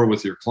rapport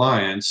with your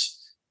clients,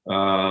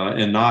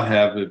 and not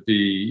have it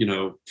be,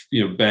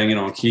 banging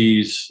on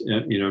keys,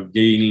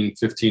 gaining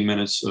 15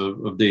 minutes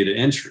of data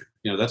entry.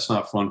 That's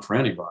not fun for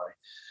anybody,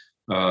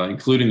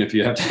 including if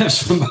you have to have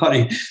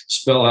somebody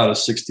spell out a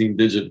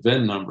 16-digit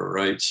VIN number,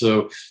 right?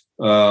 So,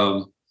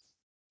 that's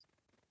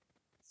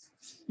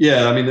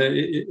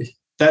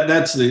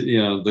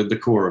the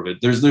core of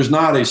it. There's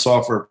not a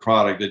software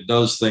product that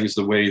does things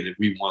the way that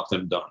we want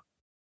them done.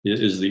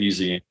 It is the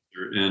easy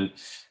answer. And,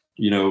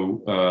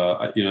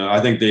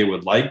 I think they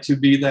would like to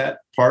be that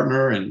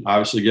partner and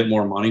obviously get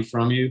more money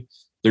from you.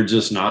 They're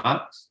just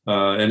not.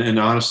 And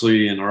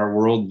honestly, in our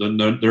world,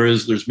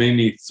 there's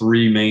maybe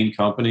 3 main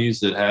companies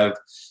that have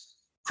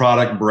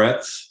product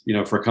breadth,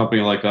 for a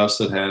company like us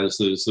that has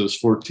those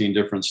 14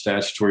 different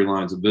statutory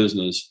lines of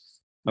business.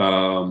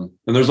 And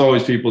there's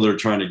always people that are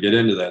trying to get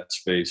into that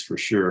space for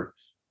sure.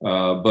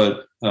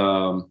 But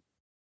for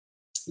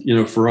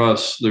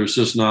us, there's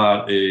just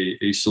not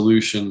a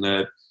solution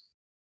that,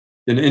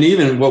 and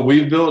even what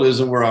we've built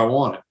isn't where I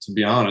want it, to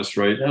be honest,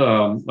 right?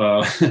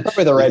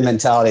 Probably the right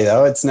mentality,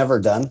 though. It's never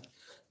done.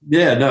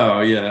 Yeah,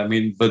 no, yeah. I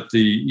mean, but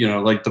the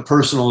the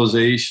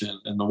personalization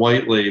and the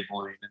white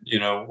labeling,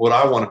 what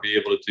I want to be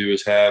able to do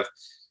is have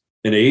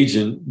an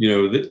agent.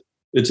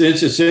 It's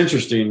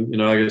interesting.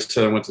 Like I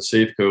said, I went to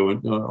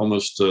Safeco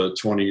almost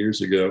 20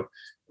 years ago.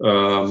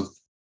 Well,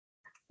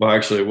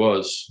 actually, it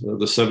was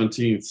the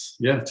 17th.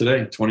 Yeah,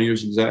 today, 20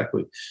 years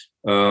exactly.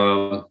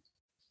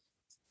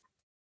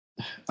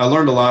 I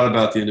learned a lot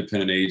about the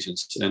independent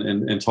agents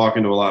and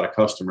talking to a lot of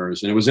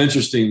customers. And it was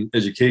interesting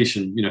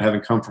education,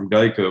 having come from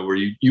Geico, where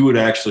you would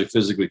actually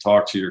physically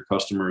talk to your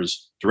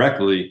customers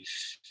directly.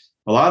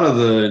 A lot of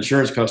the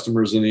insurance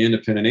customers in the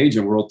independent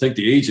agent world think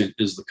the agent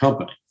is the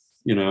company,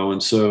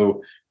 and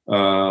so,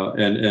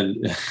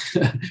 and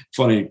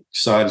funny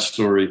side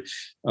story,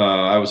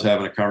 I was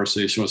having a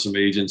conversation with some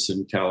agents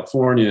in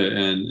California,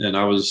 and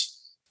I was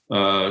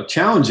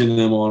challenging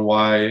them on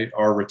why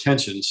our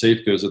retention,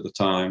 Safeco's at the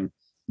time,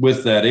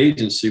 with that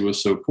agency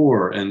was so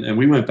poor. And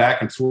we went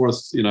back and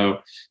forth,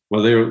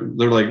 well,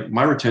 they're like,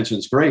 "My retention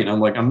is great." And I'm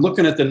like, "I'm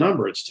looking at the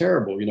number. It's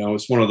terrible."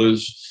 It's one of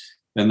those.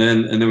 And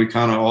then we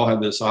kind of all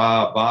had this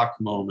Bach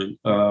moment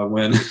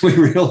when we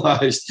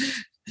realized,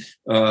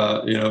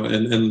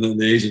 and then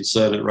the agent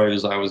said it right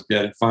as I was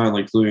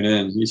finally cluing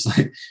in. He's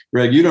like,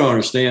 "Greg, you don't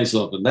understand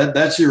something.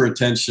 That's your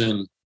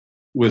retention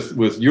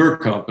with your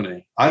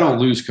company. I don't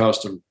lose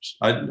customers.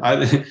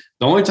 The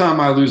only time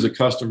I lose a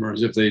customer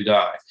is if they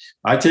die.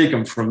 I take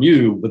them from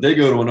you, but they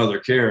go to another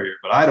carrier,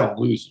 but I don't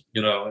lose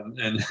them,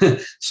 and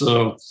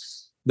so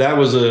that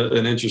was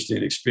an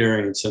interesting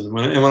experience. And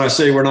when I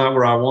say we're not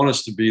where I want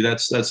us to be,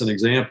 that's an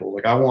example.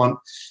 Like I want,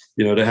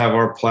 to have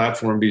our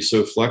platform be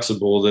so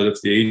flexible that if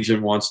the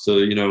agent wants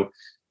to,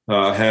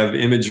 have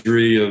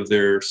imagery of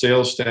their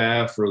sales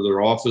staff or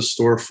their office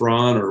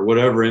storefront or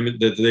whatever image,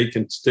 that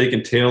they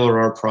can tailor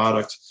our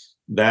product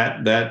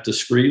that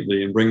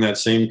discreetly and bring that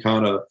same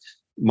kind of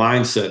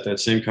mindset, that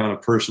same kind of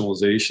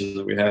personalization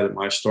that we had at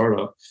my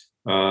startup.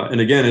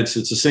 And again, it's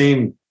the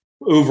same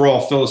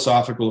overall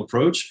philosophical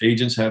approach.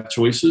 Agents have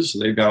choices.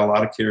 They've got a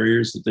lot of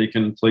carriers that they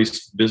can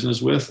place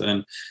business with,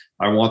 and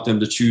I want them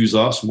to choose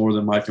us more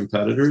than my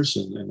competitors.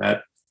 And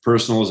that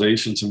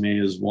personalization to me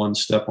is one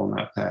step on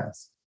that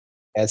path.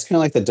 Yeah, it's kind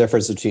of like the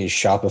difference between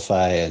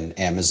Shopify and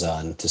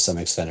Amazon to some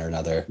extent or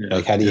another. Yeah,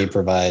 like, how do you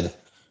provide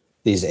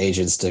these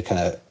agents to kind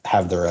of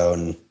have their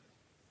own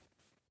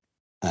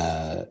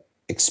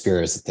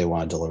experience that they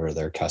want to deliver to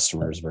their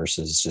customers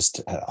versus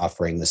just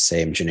offering the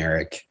same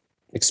generic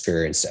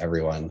experience to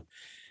everyone?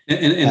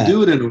 And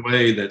do it in a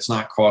way that's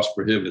not cost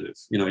prohibitive.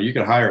 You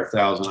could hire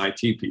 1,000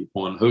 IT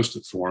people and host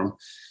it for them,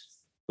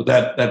 but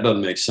that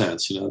doesn't make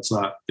sense. It's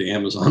not the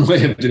Amazon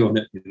way of doing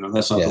it.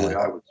 That's not the way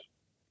I would do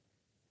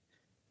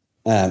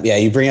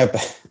it. You bring up,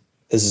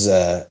 this is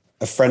a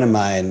friend of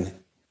mine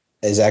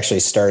is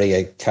actually starting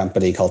a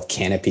company called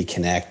Canopy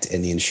Connect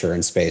in the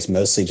insurance space,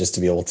 mostly just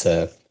to be able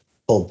to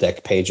pull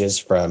deck pages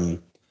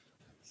from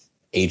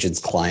agents'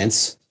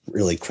 clients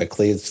really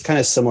quickly. It's kind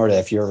of similar to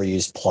if you ever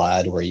used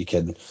Plaid, where you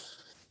could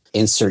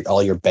insert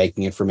all your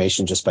banking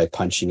information just by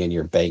punching in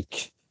your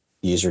bank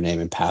username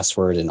and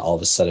password, and all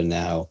of a sudden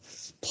now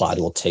Plaid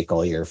will take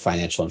all your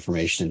financial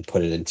information and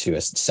put it into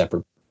a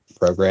separate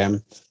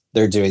program.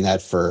 They're doing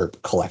that for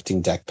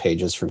collecting deck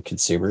pages from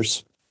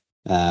consumers,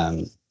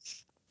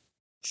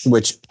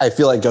 which I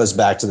feel like goes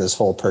back to this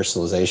whole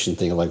personalization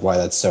thing of like why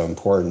that's so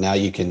important. Now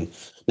you can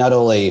not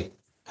only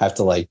have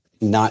to like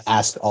not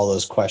ask all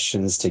those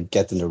questions to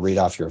get them to read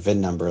off your VIN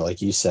number,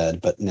 like you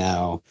said, but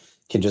now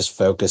can just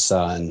focus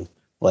on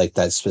like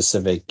that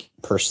specific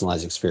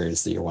personalized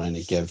experience that you're wanting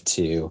to give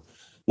to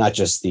not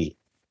just the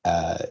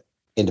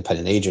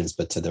independent agents,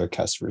 but to their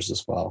customers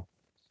as well.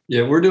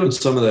 Yeah, we're doing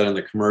some of that in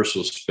the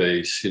commercial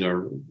space,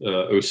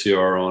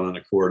 OCR on an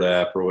Accord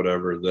app or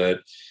whatever that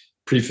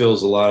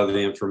pre-fills a lot of the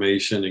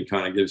information and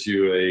kind of gives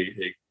you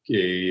a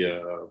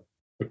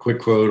quick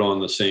quote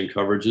on the same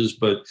coverages.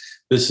 But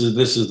this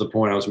is the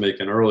point I was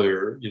making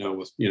earlier,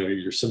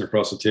 you're sitting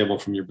across the table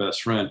from your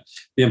best friend.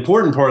 The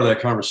important part of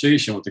that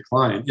conversation with the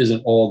client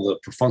isn't all the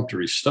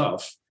perfunctory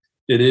stuff.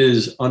 It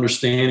is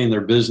understanding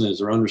their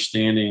business or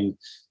understanding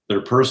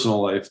their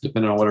personal life,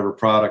 depending on whatever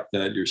product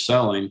that you're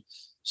selling,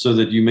 so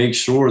that you make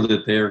sure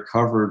that they are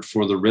covered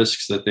for the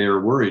risks that they are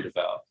worried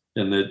about,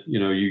 and that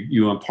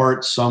you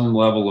impart some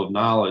level of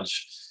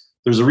knowledge.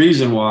 There's a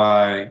reason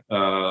why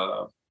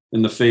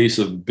in the face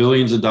of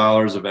billions of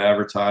dollars of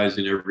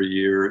advertising every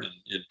year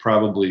and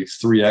probably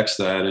 3x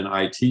that in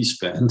IT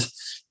spend,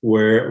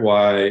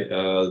 why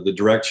the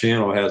direct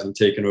channel hasn't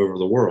taken over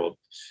the world.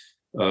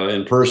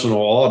 In personal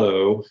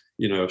auto,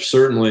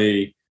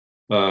 certainly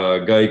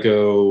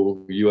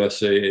Geico,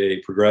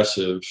 USAA,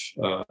 Progressive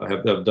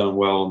have done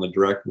well in the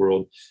direct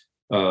world,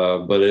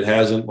 but it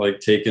hasn't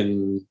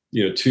taken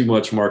too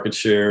much market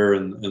share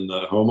in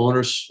the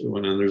homeowners.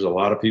 And there's a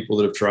lot of people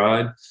that have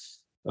tried,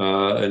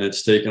 and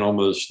it's taken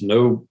almost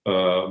no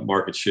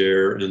market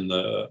share in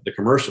the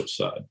commercial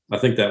side. I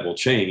think that will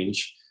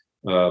change,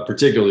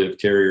 particularly if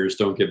carriers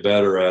don't get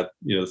better at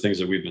the things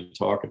that we've been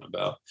talking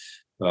about.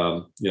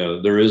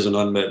 There is an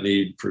unmet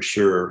need for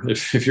sure.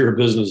 If you're a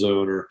business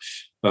owner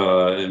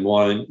and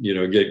want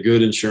to get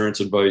good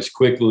insurance advice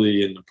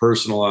quickly and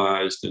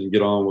personalized and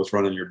get on with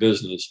running your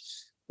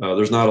business,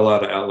 there's not a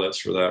lot of outlets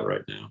for that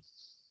right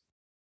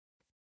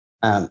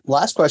now.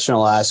 Last question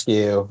I'll ask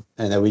you,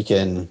 and then we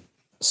can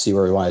see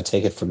where we want to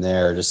take it from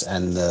there. Just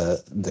end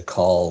the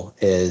call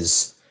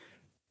is,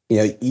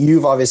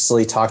 you've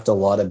obviously talked a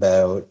lot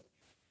about,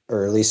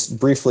 or at least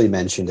briefly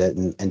mentioned it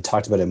and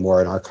talked about it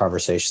more in our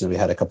conversation that we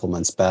had a couple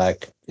months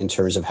back in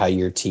terms of how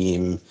your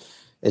team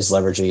is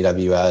leveraging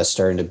AWS,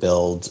 starting to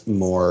build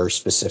more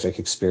specific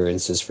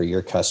experiences for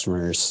your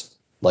customers,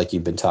 like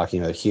you've been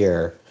talking about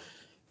here.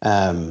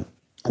 I'm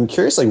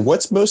curious,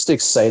 what's most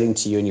exciting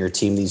to you and your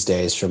team these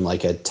days from a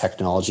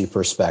technology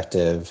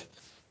perspective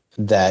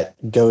that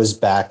goes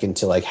back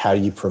into how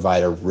do you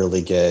provide a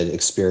really good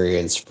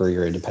experience for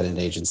your independent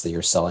agents that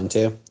you're selling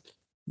to?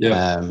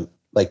 Yeah.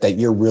 That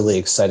you're really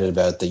excited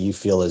about, that you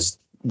feel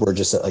we're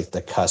just at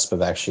the cusp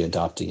of actually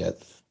adopting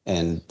it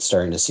and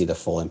starting to see the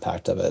full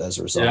impact of it as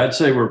a result? Yeah, I'd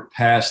say we're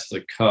past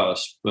the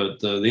cusp,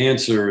 but the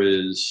answer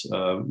is,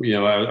 I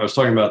was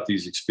talking about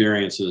these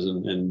experiences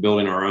and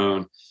building our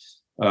own.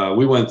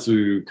 We went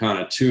through kind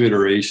of 2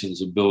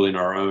 iterations of building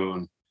our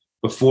own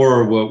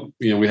before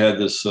we had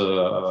this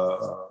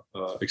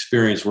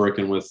experience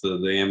working with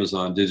the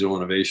Amazon Digital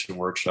Innovation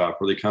Workshop,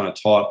 where they kind of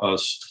taught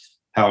us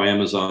how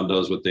Amazon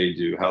does what they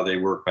do, how they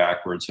work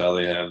backwards, how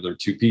they have their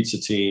 2 pizza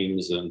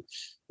teams and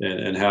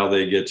how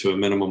they get to a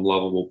minimum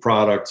lovable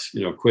product,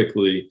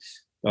 quickly.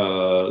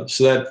 So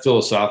that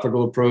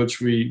philosophical approach,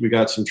 we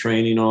got some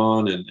training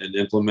on and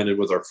implemented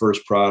with our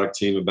first product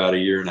team about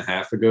 1.5 years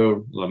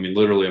ago. I mean,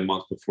 literally a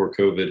month before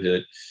COVID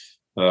hit.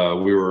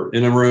 We were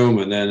in a room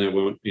and then it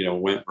went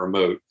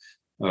remote.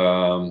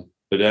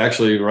 But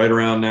actually right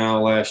around now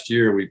last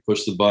year, we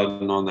pushed the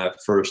button on that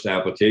first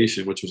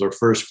application, which was our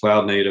first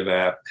cloud native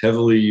app,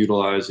 heavily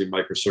utilizing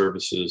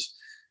microservices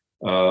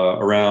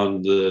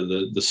around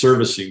the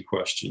servicing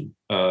question.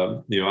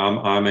 I'm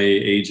a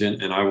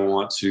agent and I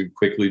want to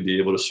quickly be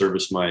able to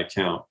service my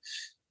account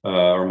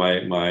or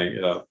my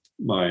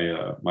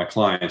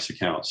clients'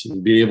 accounts,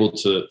 and be able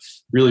to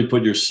really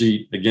put your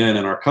seat again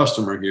in our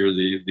customer here,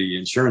 the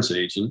insurance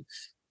agent,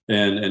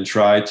 and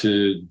try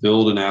to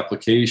build an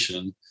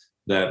application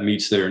that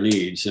meets their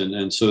needs.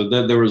 And so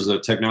that there was a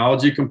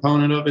technology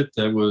component of it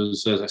that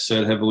was, as I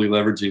said, heavily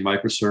leveraging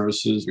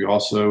microservices. We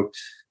also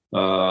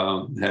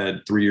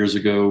had 3 years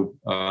ago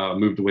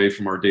moved away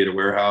from our data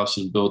warehouse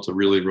and built a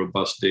really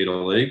robust data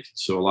lake.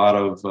 So a lot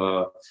of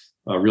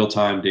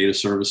real-time data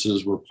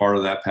services were part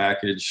of that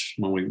package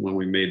when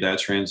we made that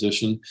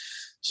transition.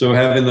 So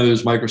having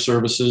those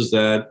microservices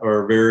that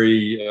are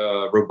very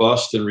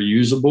robust and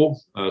reusable.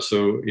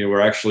 So we're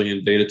actually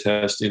in beta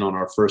testing on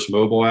our first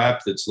mobile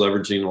app that's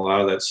leveraging a lot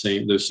of those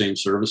same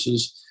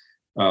services.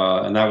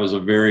 And that was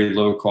a very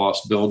low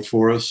cost build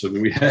for us. I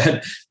mean, we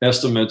had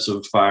estimates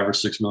of $5 or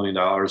 $6 million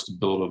to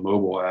build a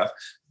mobile app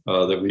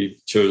that we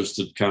chose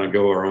to kind of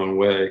go our own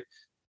way.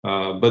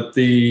 But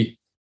the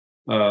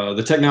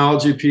the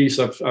technology piece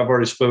I've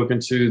already spoken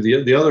to.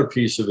 The other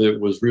piece of it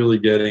was really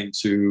getting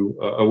to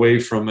away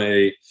from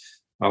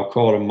I'll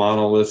call it a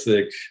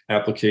monolithic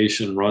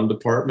application run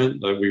department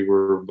that we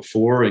were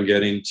before, and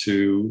getting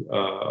to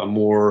a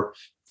more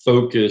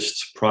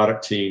focused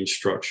product team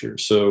structure.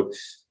 So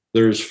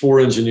there's 4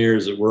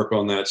 engineers that work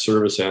on that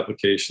service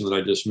application that I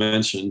just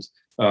mentioned.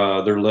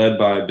 They're led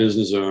by a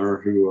business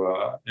owner who,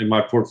 in my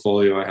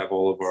portfolio, I have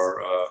all of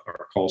our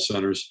call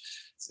centers.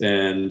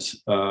 And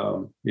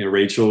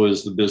Rachel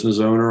is the business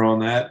owner on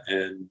that,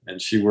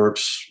 and she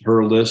works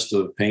her list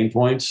of pain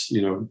points,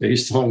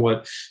 based on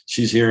what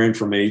she's hearing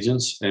from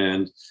agents.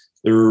 And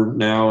they're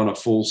now in a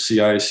full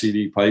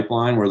CI/CD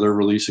pipeline where they're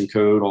releasing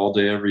code all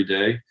day, every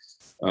day,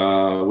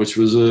 which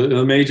was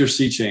a major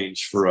sea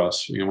change for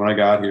us. When I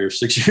got here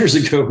 6 years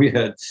ago, we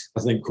had,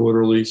 I think,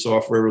 quarterly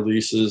software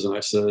releases, and I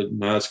said,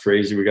 "No, that's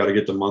crazy. We got to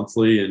get to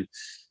monthly." And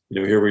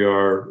here we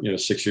are,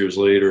 6 years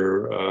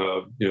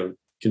later,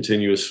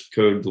 continuous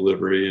code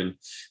delivery,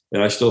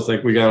 and I still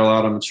think we got a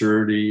lot of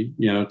maturity,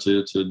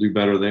 to do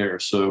better there.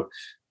 So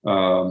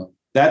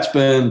that's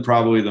been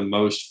probably the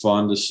most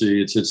fun to see.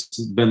 It's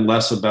been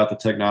less about the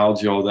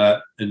technology, all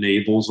that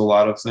enables a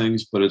lot of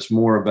things, but it's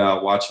more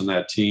about watching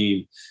that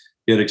team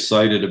get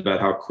excited about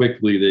how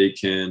quickly they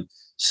can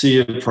see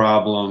a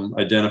problem,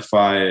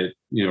 identify it,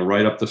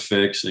 write up the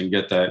fix, and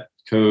get that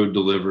code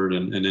delivered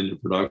and into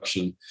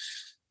production.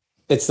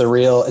 It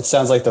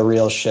sounds like the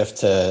real shift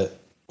to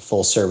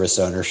full service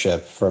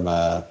ownership from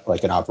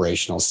an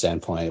operational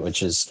standpoint,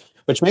 which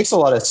makes a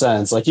lot of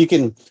sense. Like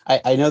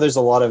I know there's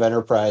a lot of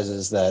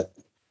enterprises that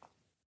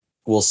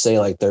will say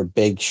like their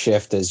big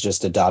shift is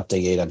just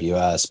adopting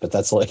AWS, but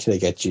that's only going to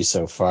get you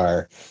so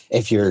far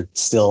if you're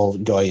still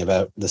going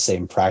about the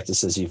same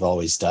practices you've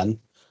always done.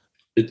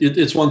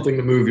 It's one thing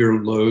to move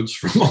your loads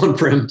from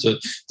on-prem to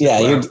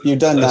cloud. You've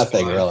done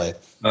nothing fine. Really.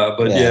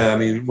 But I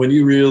mean, when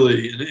you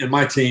really, and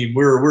my team,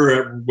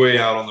 we're way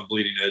out on the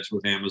bleeding edge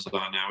with Amazon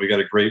now. We got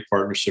a great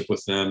partnership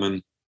with them,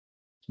 and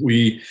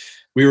we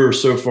were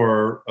so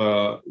far,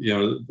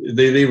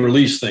 they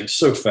release things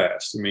so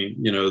fast. I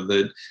mean,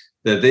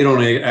 that they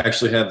don't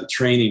actually have the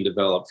training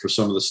developed for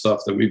some of the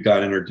stuff that we've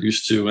got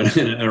introduced to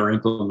and are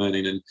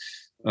implementing. And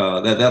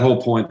that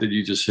whole point that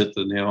you just hit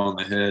the nail on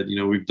the head,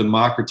 we've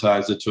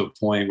democratized it to a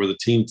point where the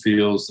team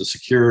feels the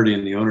security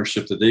and the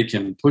ownership that they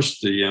can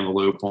push the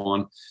envelope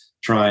on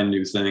trying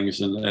new things.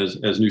 And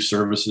as new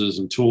services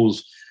and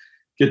tools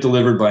get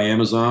delivered by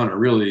Amazon, or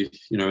really,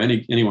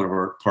 any one of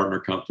our partner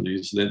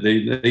companies,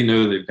 they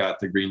know they've got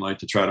the green light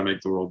to try to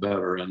make the world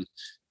better. And,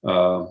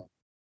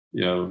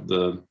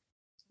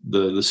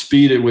 the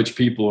speed at which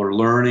people are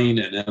learning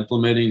and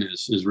implementing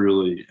is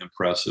really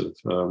impressive.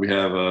 We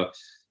have a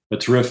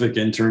terrific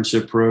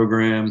internship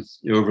program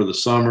over the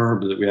summer,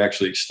 but that we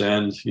actually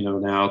extend,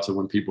 now to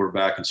when people are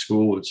back in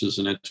school, which is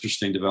an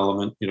interesting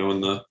development,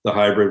 in the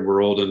hybrid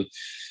world. And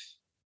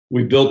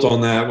we built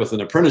on that with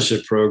an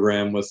apprenticeship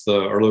program with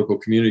our local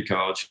community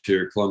college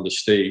here at Columbus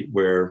State,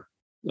 where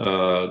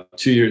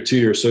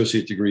two-year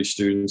associate degree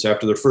students,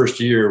 after their first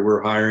year,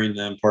 we're hiring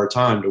them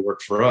part-time to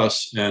work for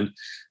us. And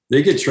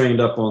they get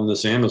trained up on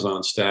this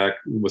Amazon stack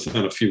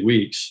within a few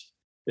weeks.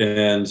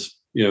 And,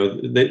 these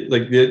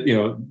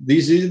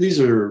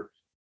are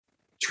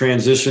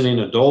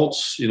transitioning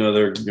adults.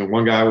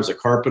 One guy was a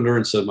carpenter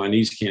and said, "My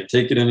knees can't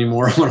take it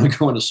anymore. I want to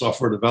go into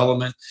software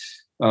development."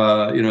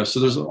 So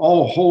there's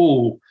all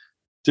whole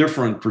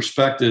different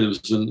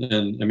perspectives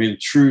and I mean,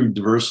 true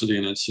diversity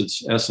in its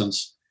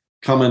essence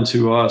coming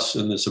to us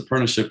in this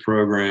apprenticeship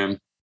program.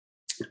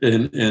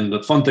 And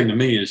the fun thing to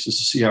me is just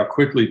to see how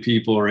quickly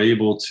people are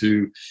able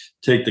to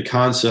take the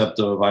concept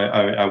of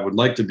I would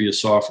like to be a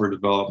software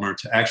developer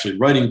to actually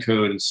writing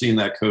code and seeing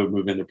that code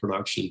move into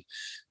production,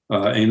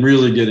 and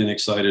really getting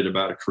excited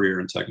about a career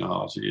in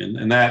technology.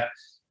 And that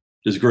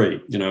is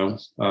great.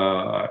 That's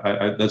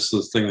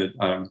the thing that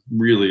I'm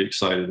really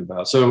excited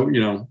about. So,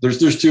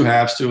 there's two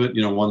halves to it.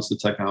 One's the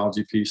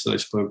technology piece that I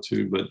spoke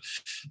to, but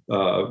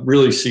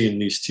really seeing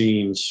these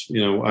teams,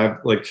 I've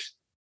like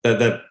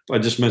that I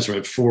just mentioned,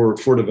 right,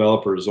 four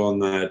developers on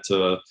that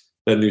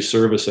new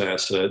service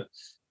asset.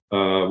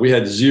 We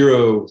had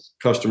 0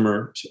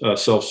 customer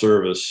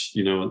self-service,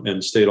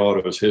 in State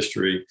Auto's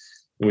history.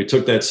 And we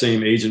took that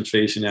same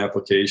agent-facing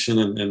application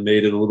and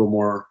made it a little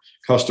more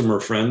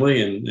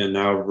customer-friendly, and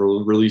now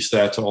released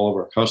that to all of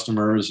our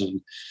customers.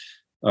 And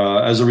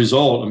as a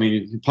result, I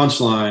mean, the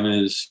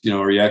punchline is,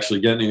 are you actually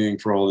getting anything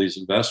for all these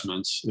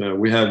investments?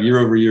 We have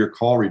year-over-year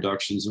call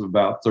reductions of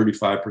about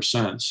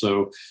 35%.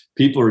 So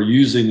people are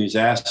using these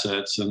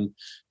assets, and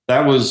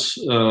that was,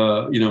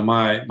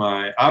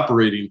 my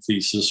operating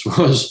thesis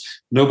was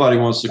nobody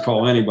wants to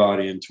call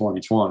anybody in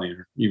 2020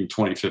 or even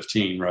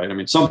 2015, right? I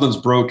mean, something's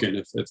broken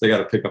if they got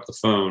to pick up the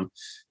phone.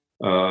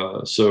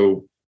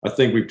 So I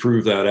think we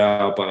proved that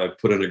out by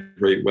putting a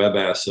great web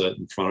asset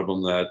in front of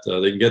them that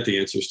they can get the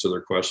answers to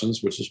their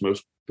questions, which is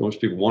most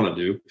people want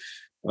to do.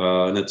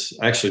 And it's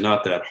actually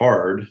not that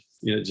hard.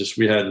 Just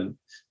we hadn't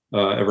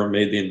ever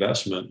made the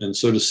investment. And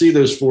so to see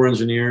those 4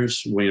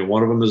 engineers,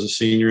 one of them is a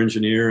senior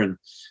engineer, and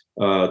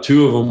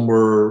 2 of them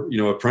were,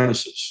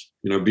 apprentices.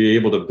 be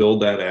able to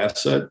build that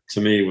asset,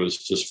 to me, was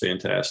just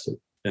fantastic.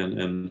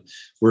 And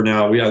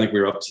I think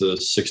we're up to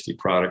 60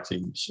 product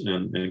teams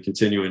and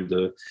continuing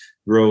to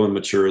grow and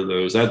mature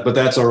those. But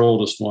that's our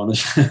oldest one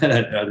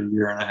at a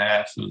year and a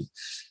half. And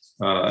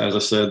as I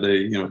said,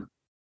 they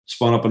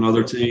spun up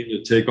another team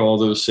to take all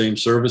those same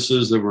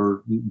services that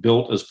were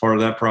built as part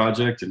of that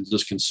project and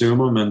just consume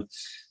them and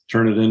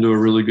turn it into a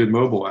really good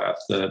mobile app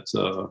that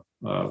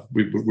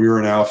we were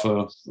in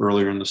alpha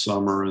earlier in the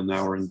summer, and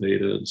now we're in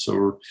beta. And so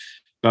we're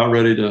about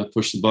ready to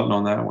push the button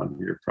on that one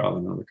here,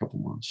 probably another couple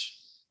months.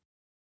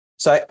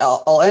 So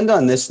I'll end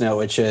on this note,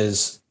 which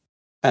is,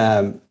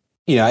 I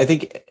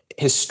think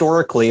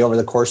historically over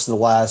the course of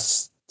the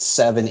last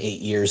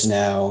 7-8 years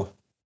now,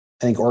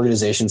 I think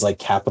organizations like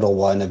Capital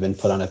One have been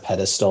put on a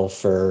pedestal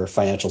for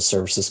financial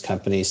services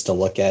companies to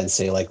look at and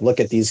say, like, look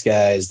at these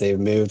guys. They've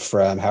moved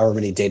from however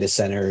many data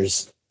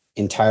centers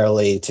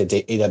entirely to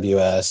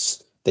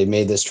AWS. They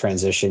made this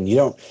transition.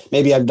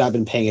 Maybe I've not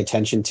been paying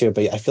attention to it,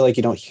 but I feel like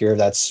you don't hear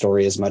that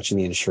story as much in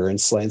the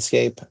insurance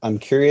landscape. I'm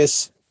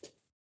curious,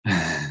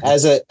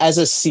 as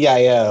a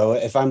CIO,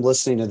 if I'm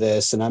listening to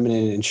this and I'm in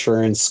an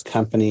insurance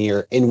company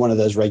or in one of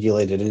those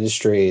regulated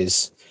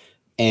industries,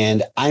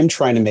 and I'm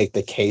trying to make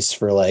the case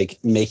for like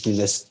making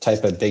this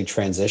type of big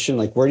transition,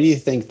 like where do you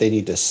think they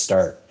need to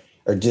start?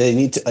 Or do they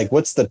need to, like,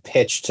 what's the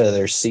pitch to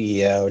their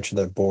CEO, to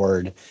their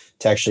board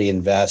to actually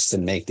invest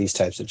and make these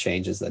types of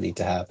changes that need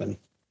to happen?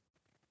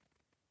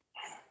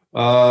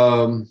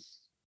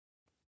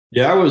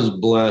 Yeah, I was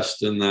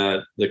blessed in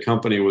that the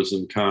company was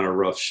in kind of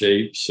rough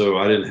shape, so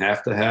I didn't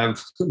have to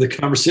have the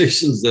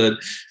conversations that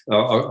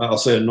I'll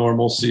say a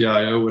normal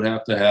CIO would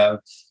have to have.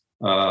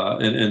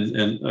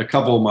 And a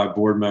couple of my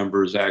board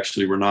members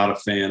actually were not a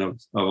fan of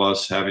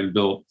us having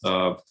built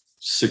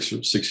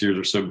 6 years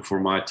or so before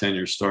my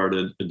tenure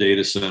started a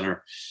data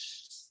center.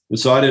 And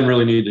so I didn't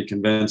really need to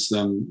convince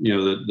them,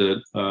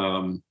 that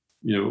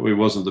it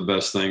wasn't the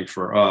best thing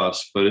for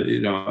us. But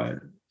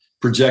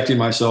projecting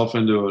myself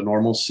into a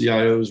normal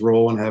CIO's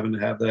role and having to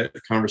have that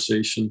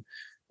conversation,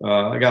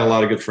 I got a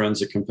lot of good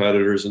friends at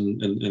competitors in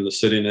the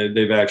city, and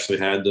they've actually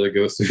had to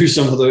go through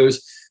some of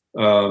those.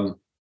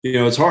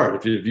 It's hard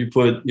if you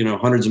put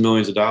hundreds of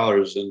millions of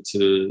dollars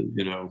into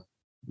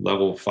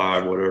level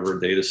 5 whatever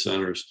data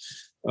centers.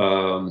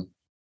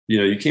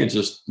 You can't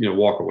just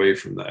walk away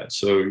from that.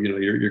 So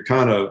you're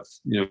kind of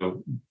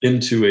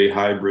into a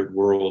hybrid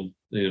world,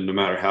 no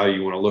matter how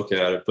you want to look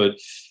at it. But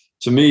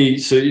to me,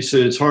 so you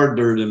said it's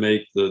harder to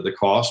make the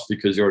cost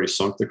because you already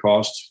sunk the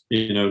cost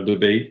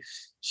debate.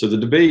 So the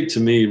debate to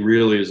me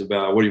really is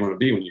about, what do you want to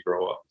be when you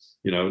grow up?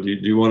 Do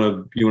you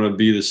want to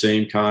be the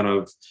same kind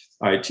of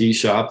IT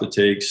shop that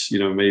takes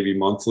maybe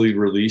monthly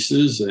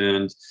releases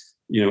and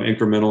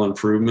incremental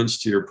improvements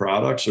to your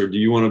products, or do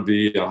you want to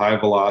be a high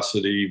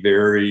velocity,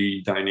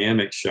 very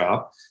dynamic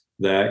shop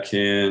that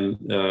can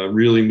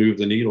really move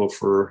the needle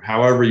for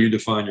however you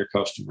define your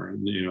customer?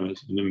 And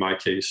in my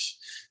case,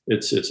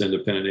 it's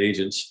independent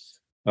agents,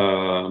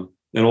 and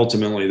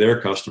ultimately their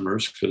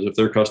customers, because if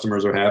their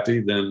customers are happy,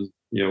 then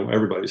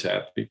everybody's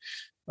happy.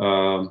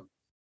 And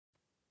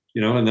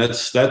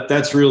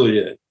that's really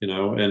it,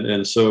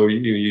 and so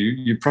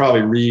you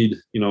probably read,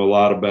 a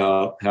lot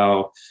about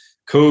how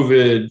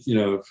COVID,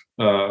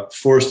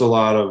 forced a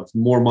lot of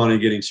more money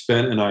getting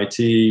spent in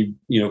IT,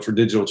 for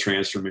digital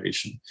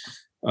transformation.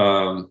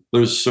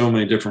 There's so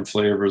many different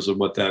flavors of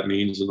what that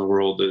means in the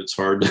world that it's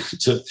hard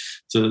to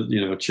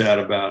chat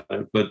about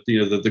it. But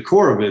the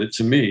core of it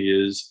to me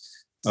is,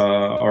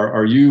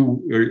 are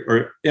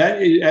you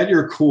at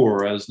your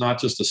core, as not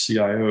just a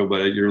CIO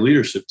but at your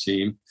leadership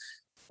team,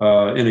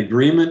 in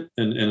agreement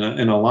and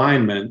in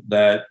alignment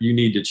that you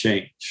need to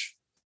change?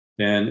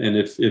 And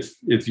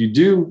if you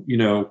do,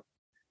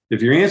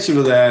 if your answer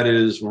to that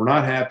is, we're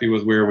not happy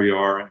with where we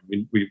are,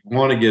 and we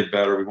want to get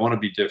better, we want to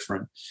be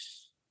different,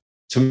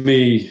 to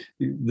me,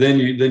 then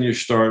you're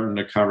starting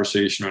a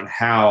conversation on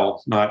how,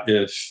 not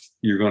if,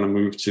 you're going to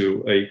move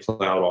to a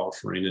cloud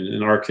offering. And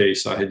in our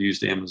case, I had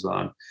used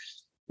Amazon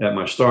at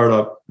my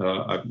startup.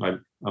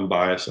 I'm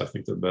biased. I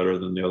think they're better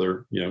than the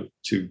other,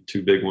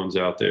 two big ones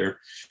out there.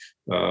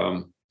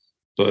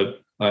 But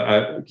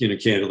I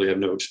candidly have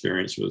no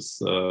experience with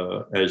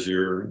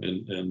Azure,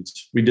 and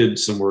we did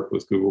some work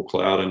with Google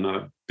Cloud, and I'm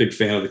a big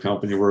fan of the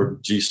company. We're a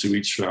G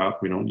Suite shop.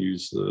 We don't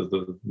use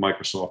the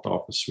Microsoft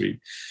Office suite.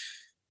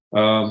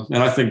 And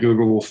I think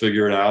Google will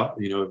figure it out.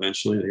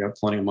 Eventually, they got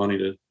plenty of money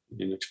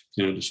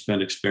to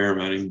spend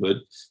experimenting. But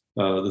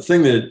the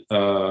thing that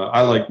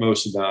I like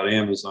most about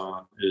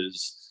Amazon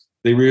is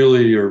they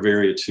really are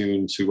very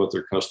attuned to what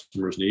their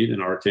customers need. In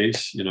our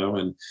case,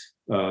 and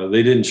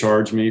they didn't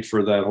charge me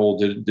for that whole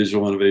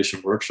digital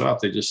innovation workshop.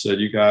 They just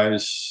said, you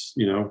guys,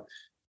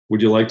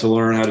 would you like to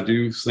learn how to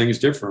do things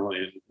differently?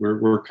 And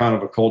we're kind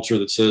of a culture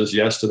that says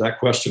yes to that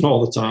question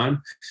all the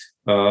time.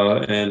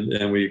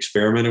 And we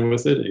experimented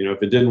with it.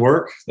 If it didn't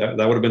work, that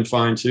would have been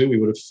fine too. We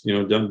would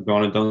have,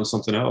 gone and done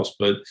something else,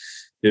 but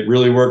it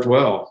really worked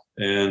well.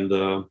 And,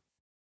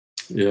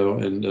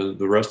 the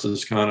rest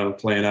is kind of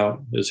playing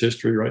out as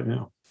history right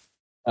now.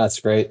 That's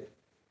great.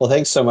 Well,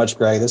 thanks so much,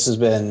 Greg. This has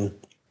been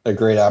a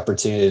great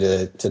opportunity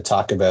to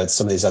talk about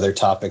some of these other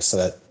topics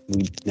that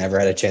we never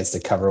had a chance to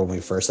cover when we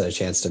first had a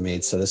chance to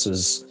meet. So this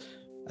was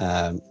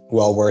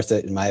well worth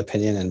it, in my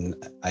opinion, and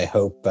I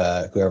hope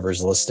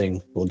whoever's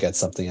listening will get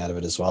something out of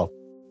it as well.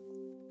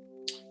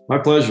 My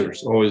pleasure.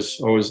 It's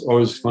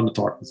always fun to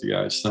talk with you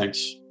guys.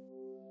 Thanks.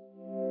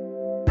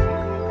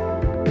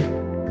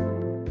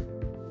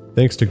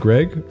 Thanks to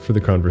Greg for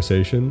the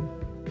conversation,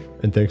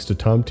 and thanks to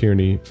Tom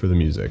Tierney for the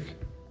music.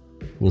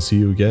 We'll see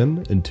you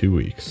again in 2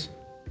 weeks.